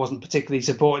 I wasn't particularly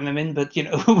supporting them in, but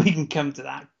we can come to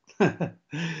that.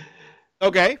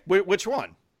 Okay, which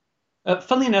one?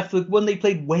 Funnily enough, the one they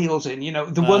played Wales in,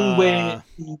 the one where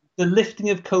the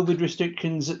lifting of COVID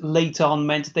restrictions late on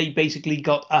meant they basically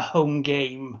got a home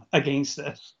game against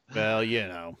us. Well,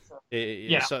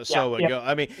 so it go.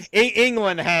 I mean,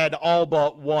 England had all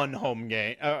but one home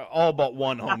game,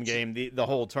 the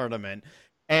whole tournament,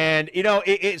 and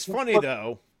it's funny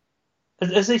though.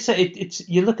 As they say, it's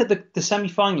you look at the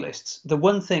semi-finalists. The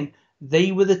one thing,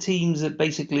 they were the teams that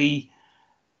basically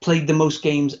played the most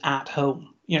games at home.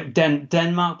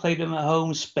 Denmark played them at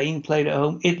home, Spain played at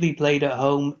home, Italy played at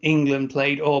home, England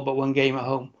played all but one game at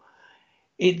home.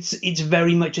 It's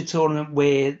very much a tournament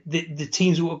where the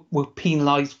teams were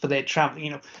penalised for their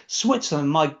travel. Switzerland,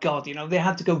 my God, they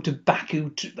had to go to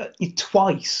Baku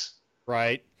twice.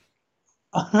 Right.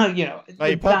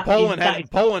 Poland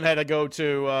had to go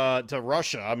to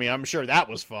Russia. I mean, I'm sure that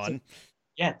was fun.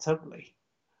 Yeah, totally.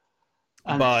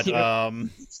 And,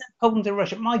 Poland to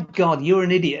Russia. My God, you're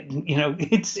an idiot.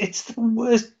 It's the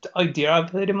worst idea I've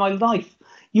heard in my life.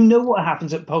 You know what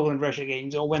happens at Poland-Russia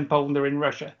games or when Poland are in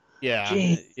Russia. Yeah,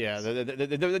 Gee, yeah.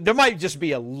 There might just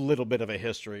be a little bit of a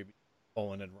history between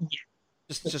Poland and Russia.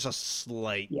 Just a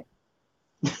slight. yeah.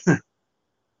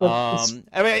 But it's,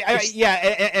 I mean, it's yeah,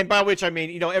 and by which I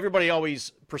mean, everybody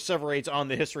always perseverates on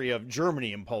the history of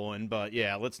Germany and Poland, but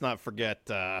yeah, let's not forget.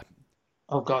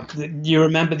 oh God, do you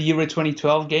remember the Euro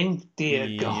 2012 game? Dear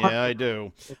God, Yeah, I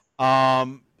do.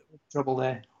 Um, trouble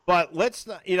there. but let's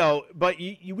not, but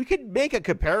we could make a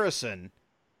comparison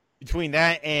between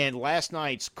that and last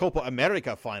night's Copa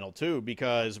America final too,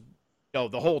 because the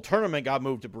whole tournament got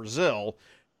moved to Brazil.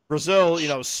 Brazil,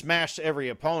 smashed every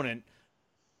opponent,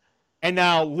 and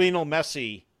now Lionel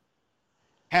Messi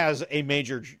has a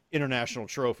major international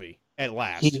trophy at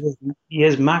last. He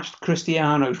has matched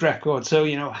Cristiano's record. So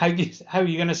how are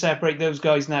you going to separate those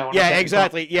guys now? On a Yeah, second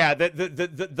exactly. Yeah,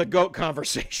 the GOAT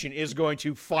conversation is going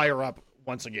to fire up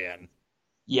once again.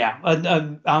 Yeah,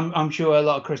 and I'm sure a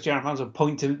lot of Cristiano fans will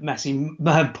point to Messi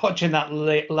botching that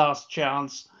last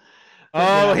chance.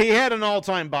 But Oh, he had an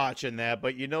all-time botch in that,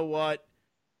 but you know what?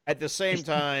 At the same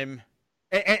time,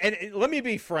 and let me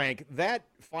be frank, that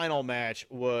final match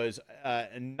was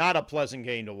not a pleasant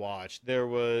game to watch.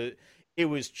 It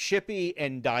was chippy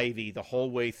and divey the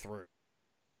whole way through.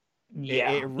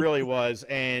 yeah, It really was,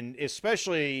 and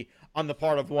especially on the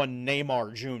part of one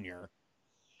Neymar Jr.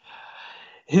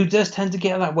 who does tend to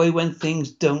get that way when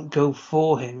things don't go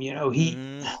for him. He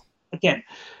Hmm. again,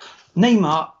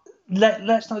 Neymar.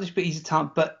 Let's not dispute he's a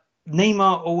talent, but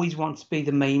Neymar always wants to be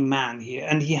the main man here,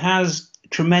 and he has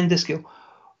tremendous skill.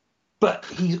 But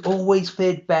he's always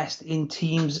fared best in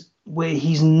teams where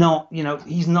he's not,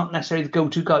 he's not necessarily the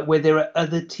go-to guy. Where there are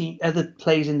other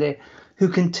players in there who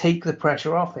can take the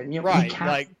pressure off him. He Right,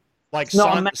 can't. like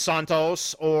Not a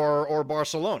Santos or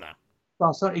Barcelona.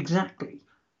 Barcelona, exactly.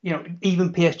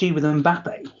 Even PSG with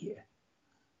Mbappe here.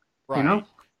 Right.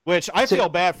 Which I So, feel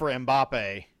bad for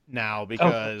Mbappe now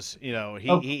because oh,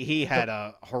 he had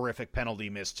a horrific penalty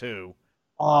miss too.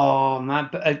 oh man!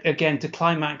 But again, to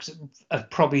climax of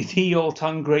probably the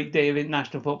all-time great day of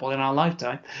international football in our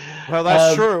lifetime. Well,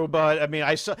 that's Um, true, but I mean,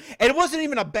 I saw, and it wasn't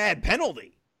even a bad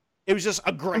penalty. It was just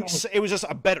a great. It was just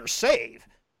a better save.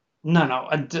 no,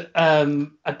 and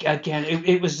again,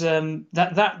 it was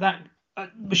that.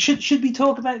 Should we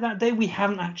talk about that day? We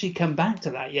haven't actually come back to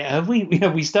that yet, have we?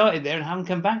 We started there and haven't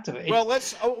come back to it. Well,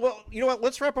 you know what?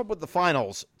 Let's wrap up with the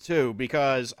finals too,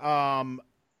 because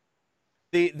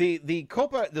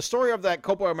the story of that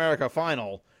Copa America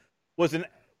final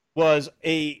was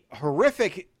a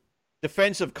horrific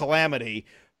defensive calamity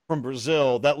from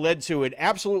Brazil that led to an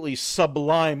absolutely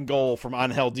sublime goal from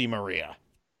Angel Di Maria.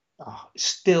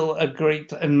 Still a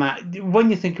great when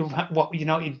you think of what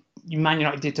Man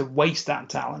United did to waste that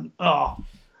talent.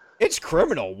 It's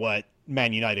criminal what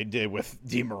Man United did with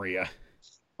Di Maria.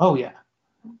 Oh yeah,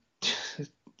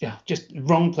 yeah, just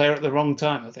wrong player at the wrong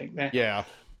time. I think there. Yeah,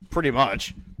 pretty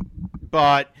much.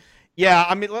 But yeah,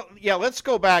 I mean, let's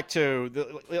go back to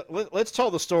let's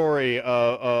tell the story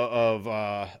of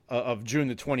June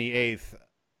the 28th,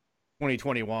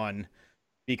 2021,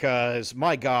 because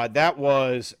my God, that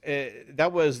was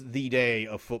the day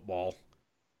of football.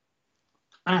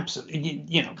 Absolutely.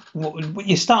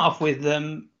 You start off with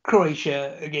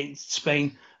Croatia against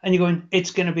Spain, and you're going,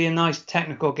 it's going to be a nice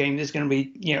technical game. There's going to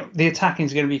be, the attacking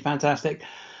is going to be fantastic.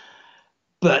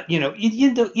 But you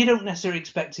don't necessarily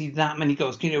expect to see that many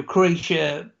goals.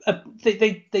 Croatia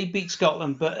they beat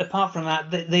Scotland, but apart from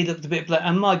that, they looked a bit black.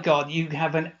 And my God, you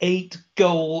have an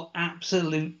 8-goal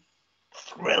absolute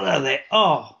thriller there.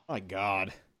 Oh My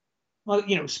God. well,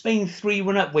 Spain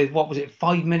 3-1 up with what was it,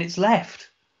 5 minutes left.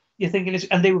 You're thinking,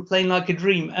 and they were playing like a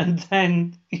dream, and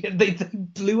then they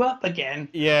blew up again.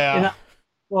 Yeah.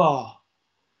 Oh,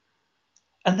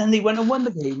 and then they went and won the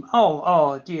game.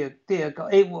 Oh, dear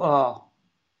God!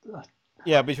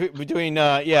 Yeah, between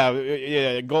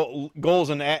goals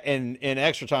in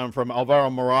extra time from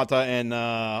Alvaro Morata and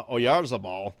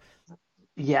Oyarzabal.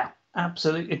 Yeah,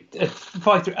 absolutely.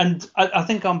 5-3, and I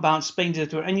think on balance, Spain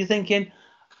did it. And you're thinking,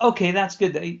 okay, that's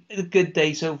good. A good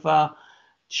day so far.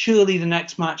 Surely the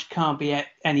next match can't be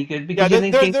any good because you're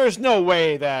thinking, there's no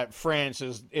way that France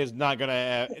is not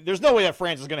gonna. There's no way that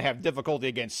France is gonna have difficulty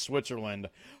against Switzerland.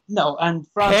 no, and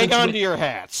France Hang on to your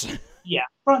hats. Yeah,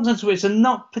 France and Swiss are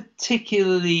not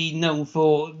particularly known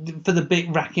for the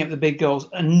big racking up the big goals.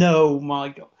 And no, my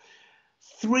God,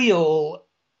 3-3,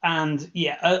 and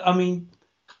yeah, I mean,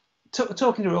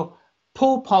 talking to real,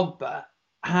 Paul Pogba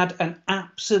had an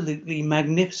absolutely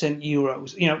magnificent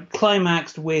Euros.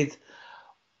 Climaxed with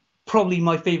probably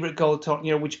my favourite goal,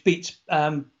 which beats,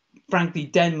 frankly,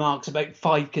 Denmark's about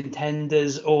 5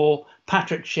 contenders or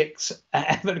Patrick Schick's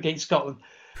effort against Scotland.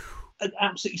 an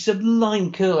absolutely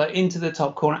sublime curler into the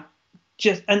top corner.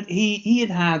 And he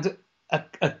had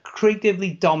a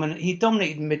creatively dominant. He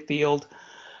dominated midfield,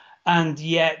 and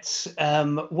yet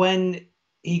when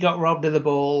he got robbed of the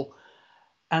ball,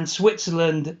 and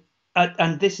Switzerland.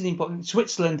 And this is important.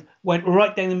 Switzerland went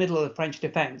right down the middle of the French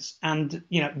defence, and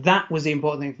that was the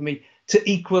important thing for me, to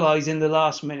equalise in the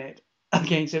last minute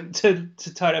against him, to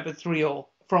tie it up at 3-3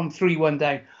 from 3-1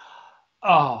 down.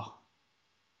 Oh,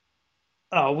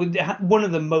 one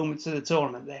of the moments of the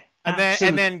tournament there.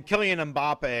 And then Kylian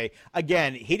Mbappe,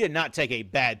 again, he did not take a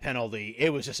bad penalty.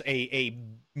 It was just a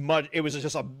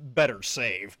better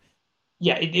save.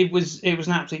 Yeah, it was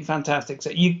an absolutely fantastic. So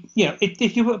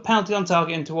if you put a penalty on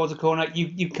target and towards a corner,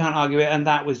 you can't argue it. And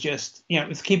that was just,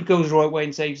 if the keeper goes the right way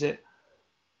and saves it,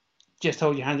 just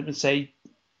hold your hand up and say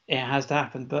it has to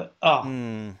happen. But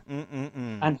and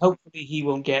hopefully he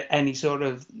won't get any sort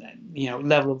of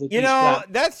level of abuse.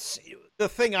 That's the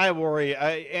thing I worry.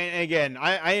 And again,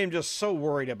 I am just so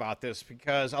worried about this,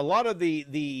 because a lot of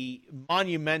the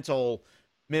monumental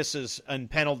misses and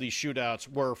penalty shootouts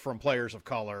were from players of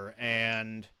color,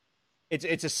 and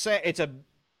it's a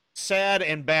sad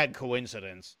and bad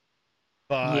coincidence.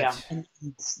 But yeah, and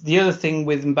the other thing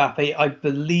with Mbappe, I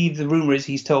believe the rumor is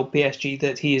he's told PSG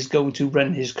that he is going to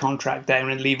run his contract down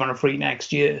and leave on a free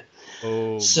next year.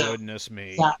 Oh, so goodness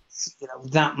me!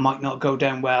 That might not go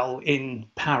down well in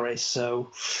Paris.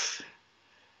 So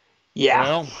yeah.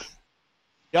 Well,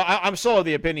 yeah, I'm still of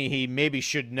the opinion he maybe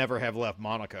should never have left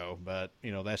Monaco, but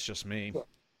that's just me.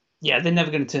 Yeah, they're never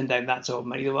going to turn down that sort of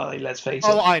money, well, let's face it.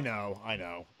 Oh, I know. I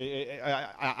know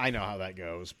how that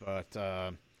goes, but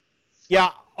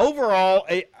yeah, overall,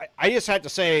 I just have to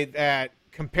say that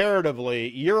comparatively,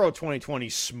 Euro 2020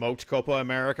 smoked Copa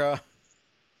America.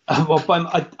 Well,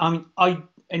 I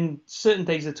in certain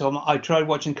days of the tournament, I tried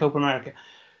watching Copa America,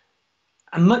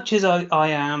 and much as I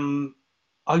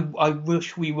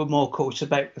wish we were more cautious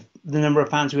about the number of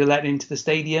fans we were letting into the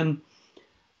stadium.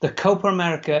 The Copa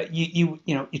America, you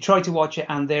try to watch it,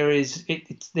 and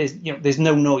there's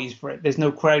no noise for it. There's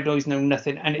no crowd noise, no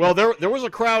nothing. And there was a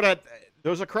crowd at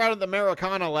the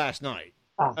Maracana last night,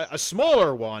 a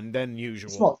smaller one than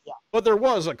usual, but there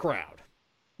was a crowd.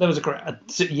 There was a crowd,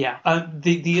 yeah.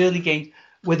 The early game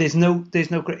where there's no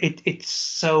crowd, it's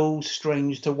so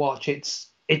strange to watch.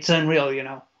 It's unreal,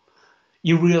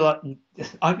 You realize,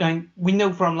 we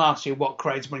know from last year what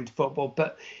crowds bring to football,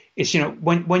 but it's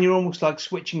when you're almost like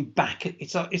switching back.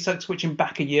 It's like switching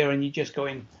back a year, and you're just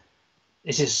going,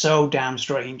 "This is so damn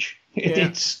strange."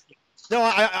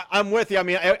 No, I'm with you. I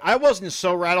mean, I wasn't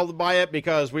so rattled by it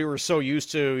because we were so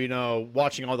used to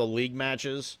watching all the league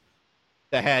matches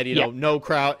that had no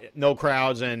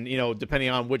crowds, and depending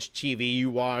on which TV you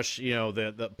watch,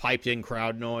 the piped in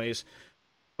crowd noise,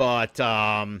 but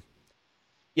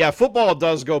yeah, football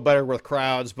does go better with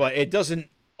crowds, but it doesn't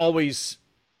always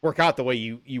work out the way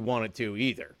you want it to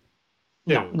either.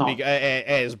 No.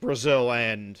 As Brazil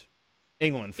and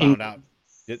England found out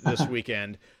this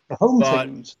weekend. The home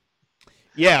teams.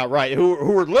 Yeah, right. Who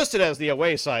were listed as the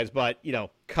away sides, but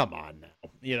come on now.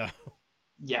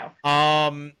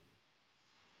 Yeah.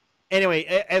 Anyway,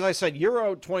 as I said,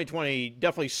 Euro 2020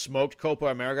 definitely smoked Copa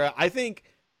America. I think,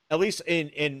 at least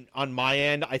on my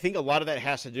end, I think a lot of that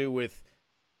has to do with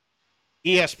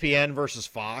ESPN versus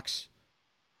Fox,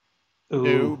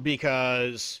 too,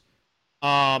 because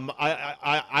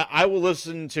I will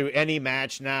listen to any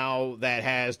match now that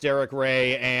has Derek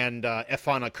Ray and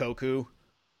Efan Akoku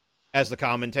as the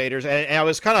commentators, and I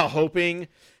was kind of hoping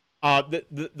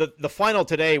the final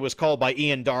today was called by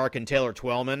Ian Darke and Taylor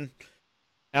Twellman.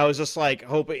 I was just like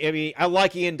hoping. I mean, I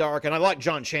like Ian Darke and I like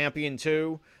John Champion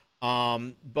too.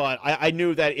 But I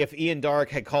knew that if Ian Darke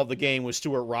had called the game with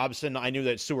Stuart Robson, I knew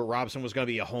that Stuart Robson was going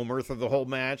to be a homer through the whole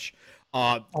match.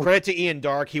 Credit to Ian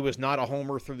Darke, he was not a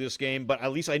homer through this game, but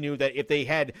at least I knew that if they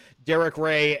had Derek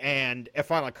Ray and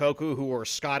Efan Akoku, who were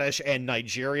Scottish and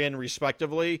Nigerian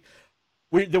respectively,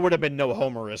 there would have been no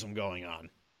homerism going on.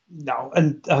 No,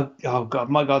 and oh god,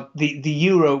 my god, the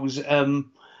Euros.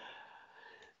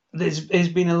 There's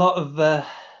been a lot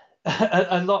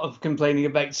of complaining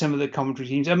about some of the commentary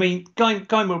teams. I mean,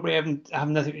 Guy Mowbray have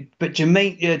nothing, but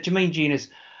Jermaine Genius,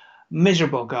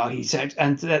 miserable guy, he said.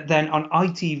 And then on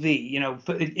ITV,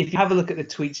 if you have a look at the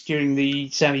tweets during the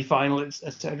semi-final,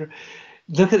 etc.,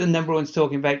 look at the number ones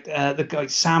talking about the guy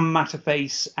Sam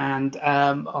Matterface and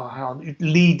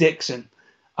Lee Dixon.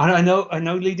 I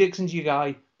know Lee Dixon's your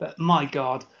guy, but my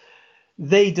God,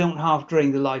 they don't half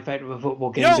drain the life out of a football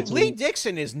game. Lee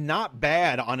Dixon is not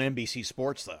bad on NBC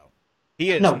Sports, though. He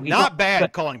is not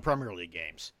bad calling Premier League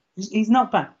games. He's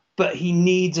not bad. but he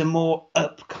needs a more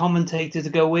up commentator to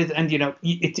go with, and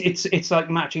it's like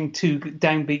matching two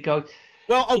downbeat guys.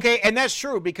 Well, okay, and that's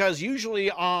true because usually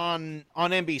on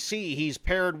NBC he's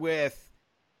paired with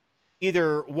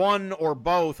either one or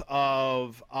both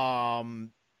of oh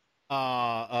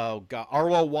god,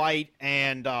 Arlo White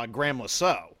and Graham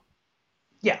Lasso.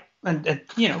 Yeah, and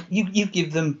you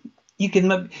give them. You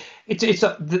can. It's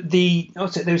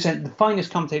what's it, they were saying the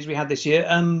finest commentators we had this year.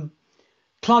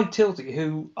 Clive Tilty,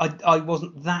 who I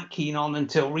wasn't that keen on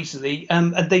until recently.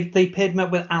 And they paired him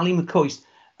up with Ali McCoist,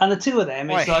 and the two of them.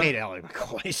 It's I hate Ali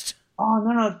McCoist. Oh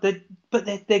no, but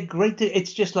they're great.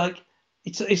 It's just like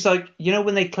it's like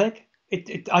when they click.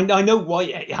 I know why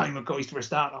Ali McCoist for a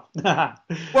start off.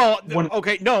 Well,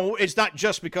 okay, no, it's not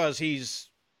just because he's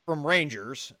from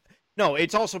Rangers. No,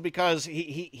 it's also because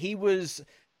he was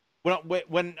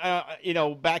when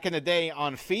back in the day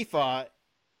on FIFA,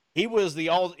 he was the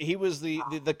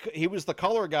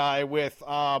color guy with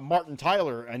Martin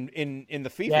Tyler and in the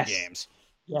FIFA games.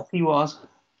 Yes, he was.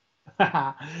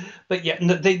 But yeah,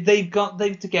 no, they've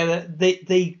together.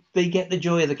 They get the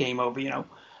joy of the game over.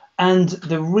 And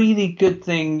the really good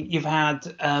thing you've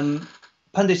had,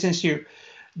 pundits this year,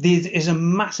 there is a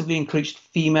massively increased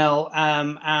female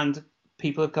and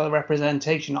people of colour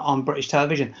representation on British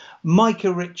television.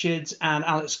 Micah Richards and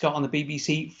Alex Scott on the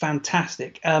BBC,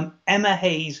 fantastic. Emma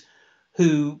Hayes,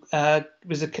 who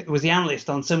was the analyst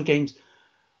on some games,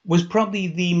 was probably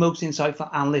the most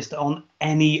insightful analyst on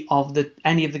any of the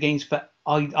games for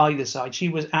either side. She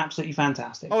was absolutely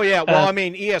fantastic. Oh yeah, well, I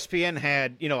mean, ESPN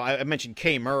had I mentioned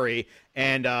Kay Murray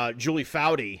and Julie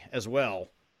Foudy as well.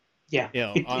 Yeah,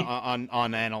 on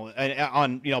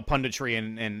punditry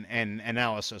and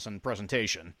analysis and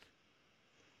presentation.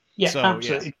 Yeah, so,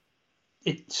 absolutely.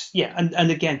 Yeah.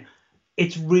 And again,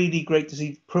 it's really great to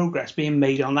see progress being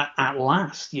made on that at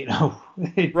last.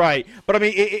 Right, but I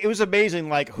mean, it was amazing,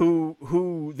 like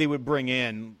who they would bring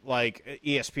in, like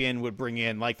ESPN would bring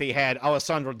in, like they had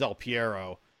Alessandro Del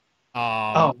Piero,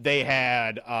 they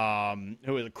had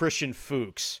who was it, Christian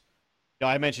Fuchs.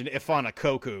 I mentioned Ifeanyi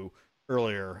Cocu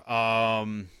earlier.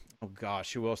 Oh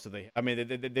gosh, who else did they? I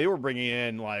mean, they were bringing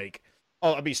in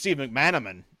Steve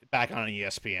McManaman back on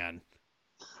ESPN.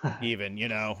 Even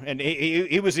and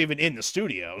he was even in the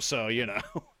studio, so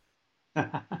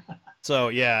so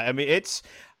yeah, I mean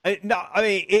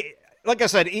like I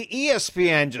said,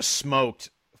 ESPN just smoked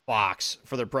Fox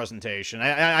for their presentation.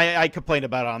 I complained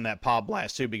about it on that pod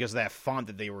blast too because of that font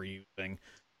that they were using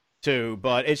too,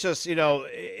 but it's just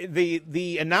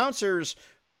the announcers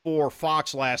for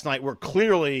Fox last night were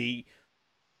clearly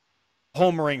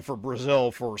homering for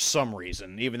Brazil for some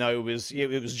reason, even though it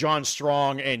was John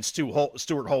Strong and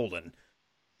Stuart Holden.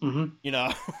 Mm-hmm.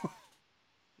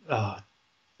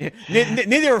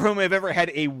 Neither of whom have ever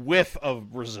had a whiff of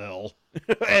Brazil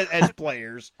as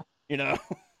players.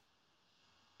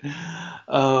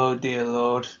 Oh dear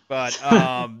Lord! But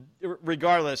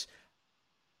regardless,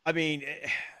 I mean,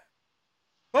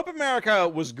 Copa America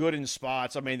was good in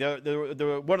spots. I mean,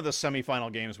 the one of the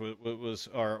semifinal games was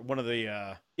one of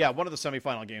the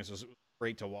semifinal games was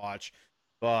great to watch.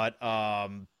 But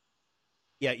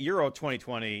Euro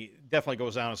 2020 definitely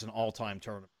goes down as an all-time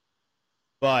tournament.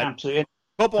 But absolutely,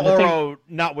 Copa Oro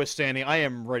notwithstanding, I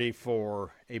am ready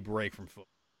for a break from football.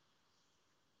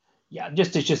 Yeah,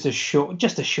 just a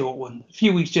short one, a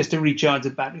few weeks just to recharge the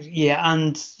batteries. Yeah,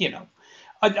 and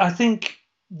I think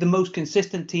the most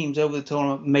consistent teams over the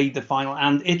tournament made the final,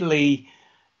 and Italy,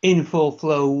 in full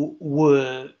flow,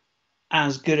 were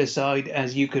as good a side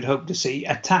as you could hope to see.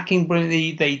 Attacking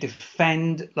brilliantly, they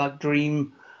defend like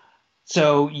dream.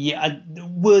 So yeah,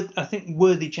 I think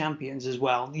worthy champions as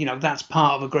well. That's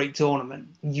part of a great tournament.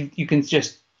 You can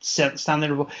just stand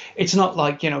there. It's not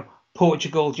like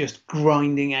Portugal just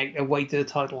grinding out a way to the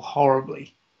title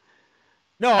horribly.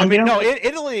 No, I mean,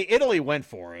 Italy went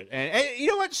for it. And you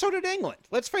know what? So did England.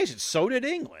 Let's face it, so did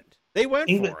England. They went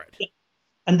for it.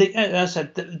 And they, as I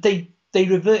said, they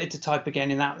reverted to type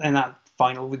again in that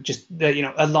final with just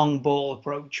a long ball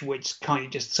approach, which kind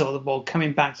of just saw the ball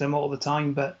coming back to them all the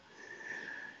time. But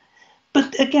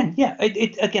again, yeah,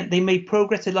 again they made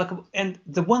progress. And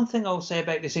the one thing I'll say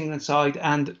about this England side,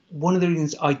 and one of the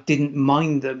reasons I didn't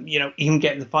mind them, even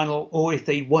getting the final, or if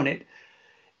they won it,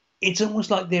 it's almost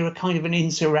like they're a kind of an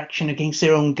insurrection against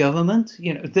their own government.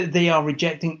 They are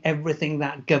rejecting everything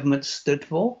that government stood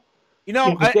for. You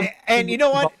know what?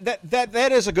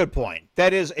 That is a good point.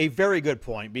 That is a very good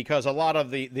point because a lot of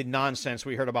the nonsense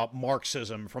we heard about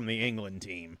Marxism from the England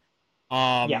team.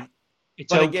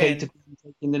 It's okay to be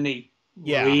taking the knee.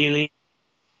 Yeah, really.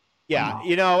 Yeah,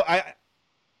 no. I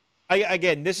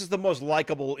again, this is the most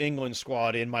likable England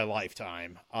squad in my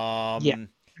lifetime.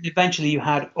 Eventually, you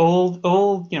had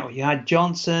all you had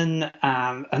Johnson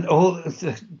and all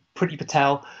Pretty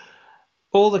Patel,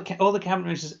 all the cabinet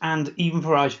ministers, and even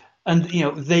Farage, and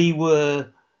they were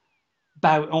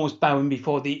almost bowing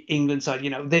before the England side.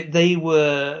 They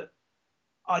were.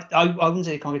 I wouldn't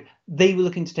say conquered. They were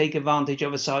looking to take advantage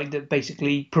of a side that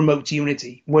basically promotes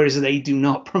unity, whereas they do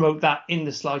not promote that in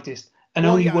the slightest. And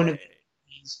Well, only yeah, one of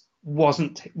these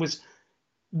wasn't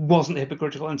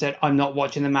hypocritical and said, "I'm not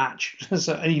watching the match,"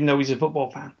 so, even though he's a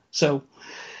football fan. So well,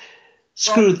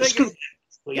 screw them,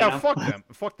 yeah,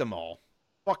 fuck them all,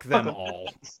 fuck Fuck them them. all.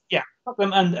 Yeah, fuck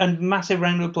them. And massive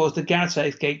round of applause to Gareth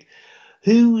Southgate,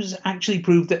 who's actually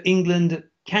proved that England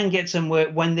can get somewhere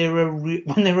when they're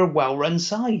a well-run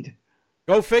side.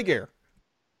 Go figure.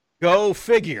 Go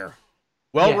figure.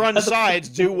 Well-run Yeah, sides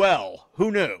do well.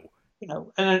 Who knew?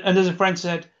 And as a friend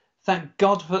said, thank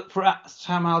God for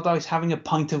Sam Allardyce having a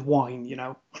pint of wine,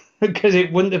 because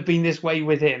it wouldn't have been this way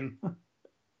with him.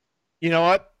 You know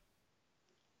what?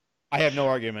 I have no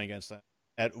argument against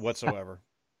that whatsoever.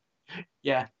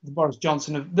 Yeah, the Boris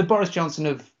Johnson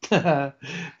of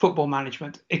football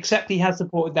management. Except he has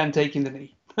supported them taking the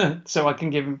knee, so I can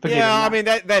forgive him Yeah, I that. mean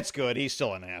that's good. He's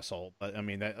still an asshole, but I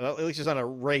mean at least he's not a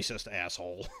racist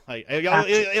asshole.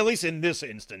 At least in this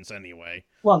instance, anyway.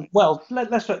 Well,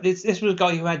 this was a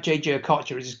guy who had JJ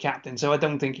Okocha as his captain, so I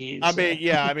don't think he is. I mean,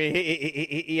 yeah, I mean,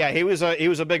 he was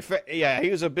a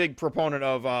big proponent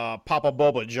of Papa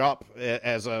Boba Diop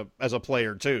as a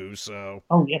player too. So.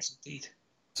 Oh yes, indeed.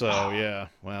 So yeah,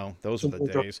 well, those are the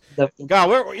days. The-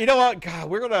 God, you know what? God,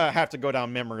 we're gonna have to go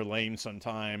down memory lane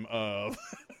sometime of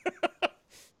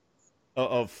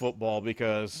of football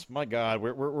because my God,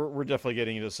 we're definitely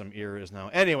getting into some eras now.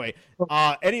 Anyway,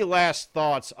 any last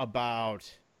thoughts about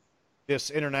this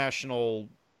international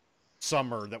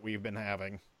summer that we've been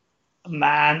having?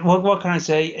 Man, what can I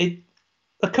say?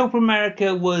 The Copa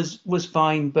America was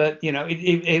fine, but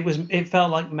it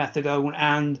felt like methadone,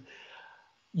 and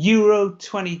Euro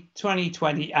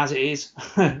 2020 as it is,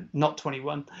 not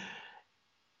 21.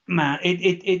 Man,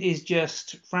 it is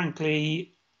just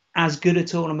frankly as good a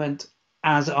tournament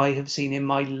as I have seen in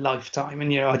my lifetime.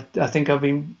 And I think I've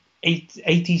been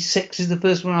 86 is the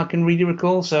first one I can really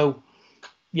recall. So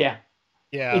yeah,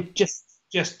 Yeah. it just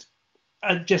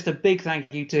a big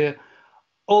thank you to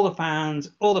all the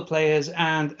fans, all the players,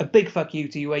 and a big fuck you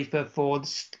to UEFA for the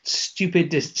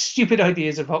stupid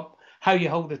ideas of how you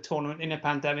hold a tournament in a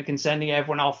pandemic and sending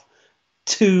everyone off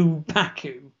to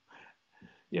Baku.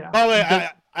 Yeah. Oh,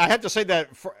 I have to say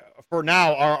that for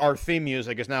now, our theme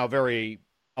music is now very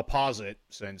apposite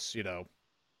since Oh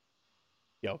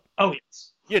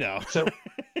yes. you know. So,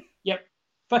 yep.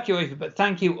 Fuck you, UEFA, but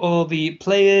thank you all the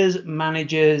players,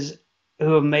 managers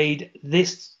who have made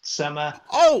this summer.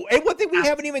 Oh, and one thing we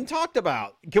haven't even talked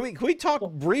about. Can we talk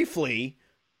briefly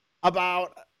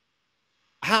about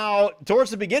how towards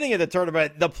the beginning of the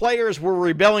tournament the players were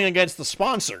rebelling against the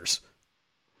sponsors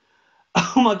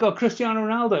Oh my God, Cristiano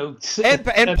Ronaldo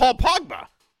and Paul Pogba.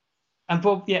 and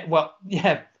Paul,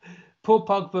 Paul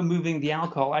Pogba moving the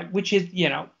alcohol out, which is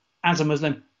as a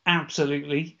Muslim,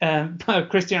 absolutely.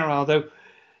 Cristiano Ronaldo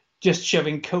just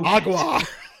shoving coke. Agua.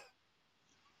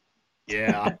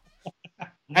 Yeah.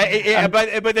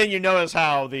 But then you notice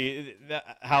how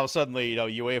how suddenly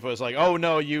UEFA is like, oh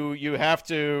no, you have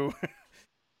to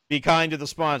be kind to the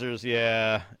sponsors.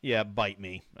 Yeah, bite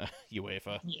me,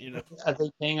 UEFA. Are they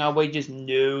paying our wages?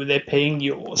 No, they're paying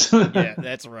yours. Yeah,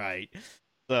 that's right.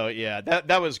 So yeah,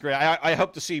 that was great. I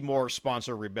hope to see more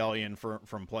sponsor rebellion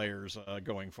from players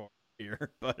going forward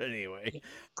here. But anyway,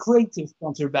 Creative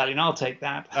sponsor rebellion. I'll take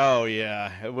that. oh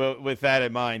yeah. Well, with that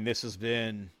in mind, this has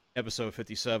been episode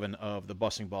 57 of the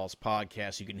Busting Balls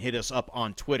podcast. You can hit us up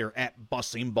on Twitter at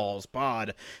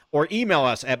BustingBallsPod or email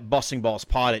us at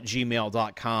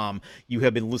bustingballspod@gmail.com. You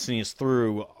have been listening us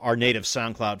through our native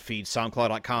SoundCloud feed,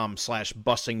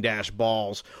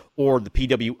 soundcloud.com/busting-balls, or the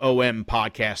PWOM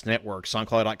podcast network,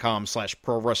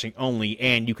 soundcloud.com/pro wrestling only,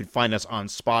 and you can find us on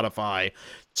Spotify.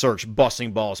 Search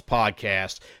Busting Balls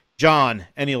podcast. John,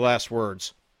 any last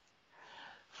words?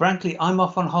 Frankly, I'm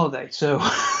off on holiday, so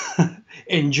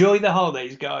enjoy the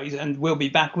holidays, guys, and we'll be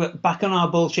back on our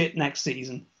bullshit next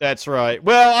season. That's right.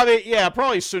 Well, I mean, yeah,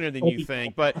 probably sooner than you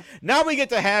think, but now we get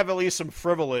to have at least some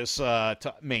frivolous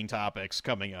main topics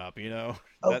coming up.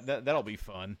 That'll be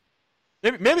fun.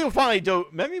 Maybe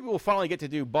we'll finally get to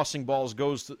do Busting Balls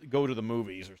go to the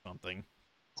movies or something.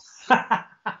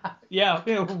 Yeah,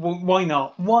 why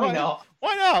not? Why not?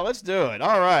 Why not? Let's do it.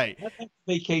 All right.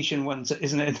 Vacation ones,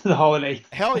 isn't it? The holiday.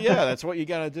 Hell yeah, that's what you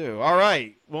got to do. All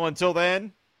right. Well, until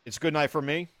then, it's good night from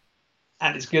me.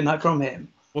 And it's good night from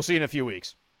him. We'll see you in a few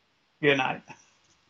weeks. Good night.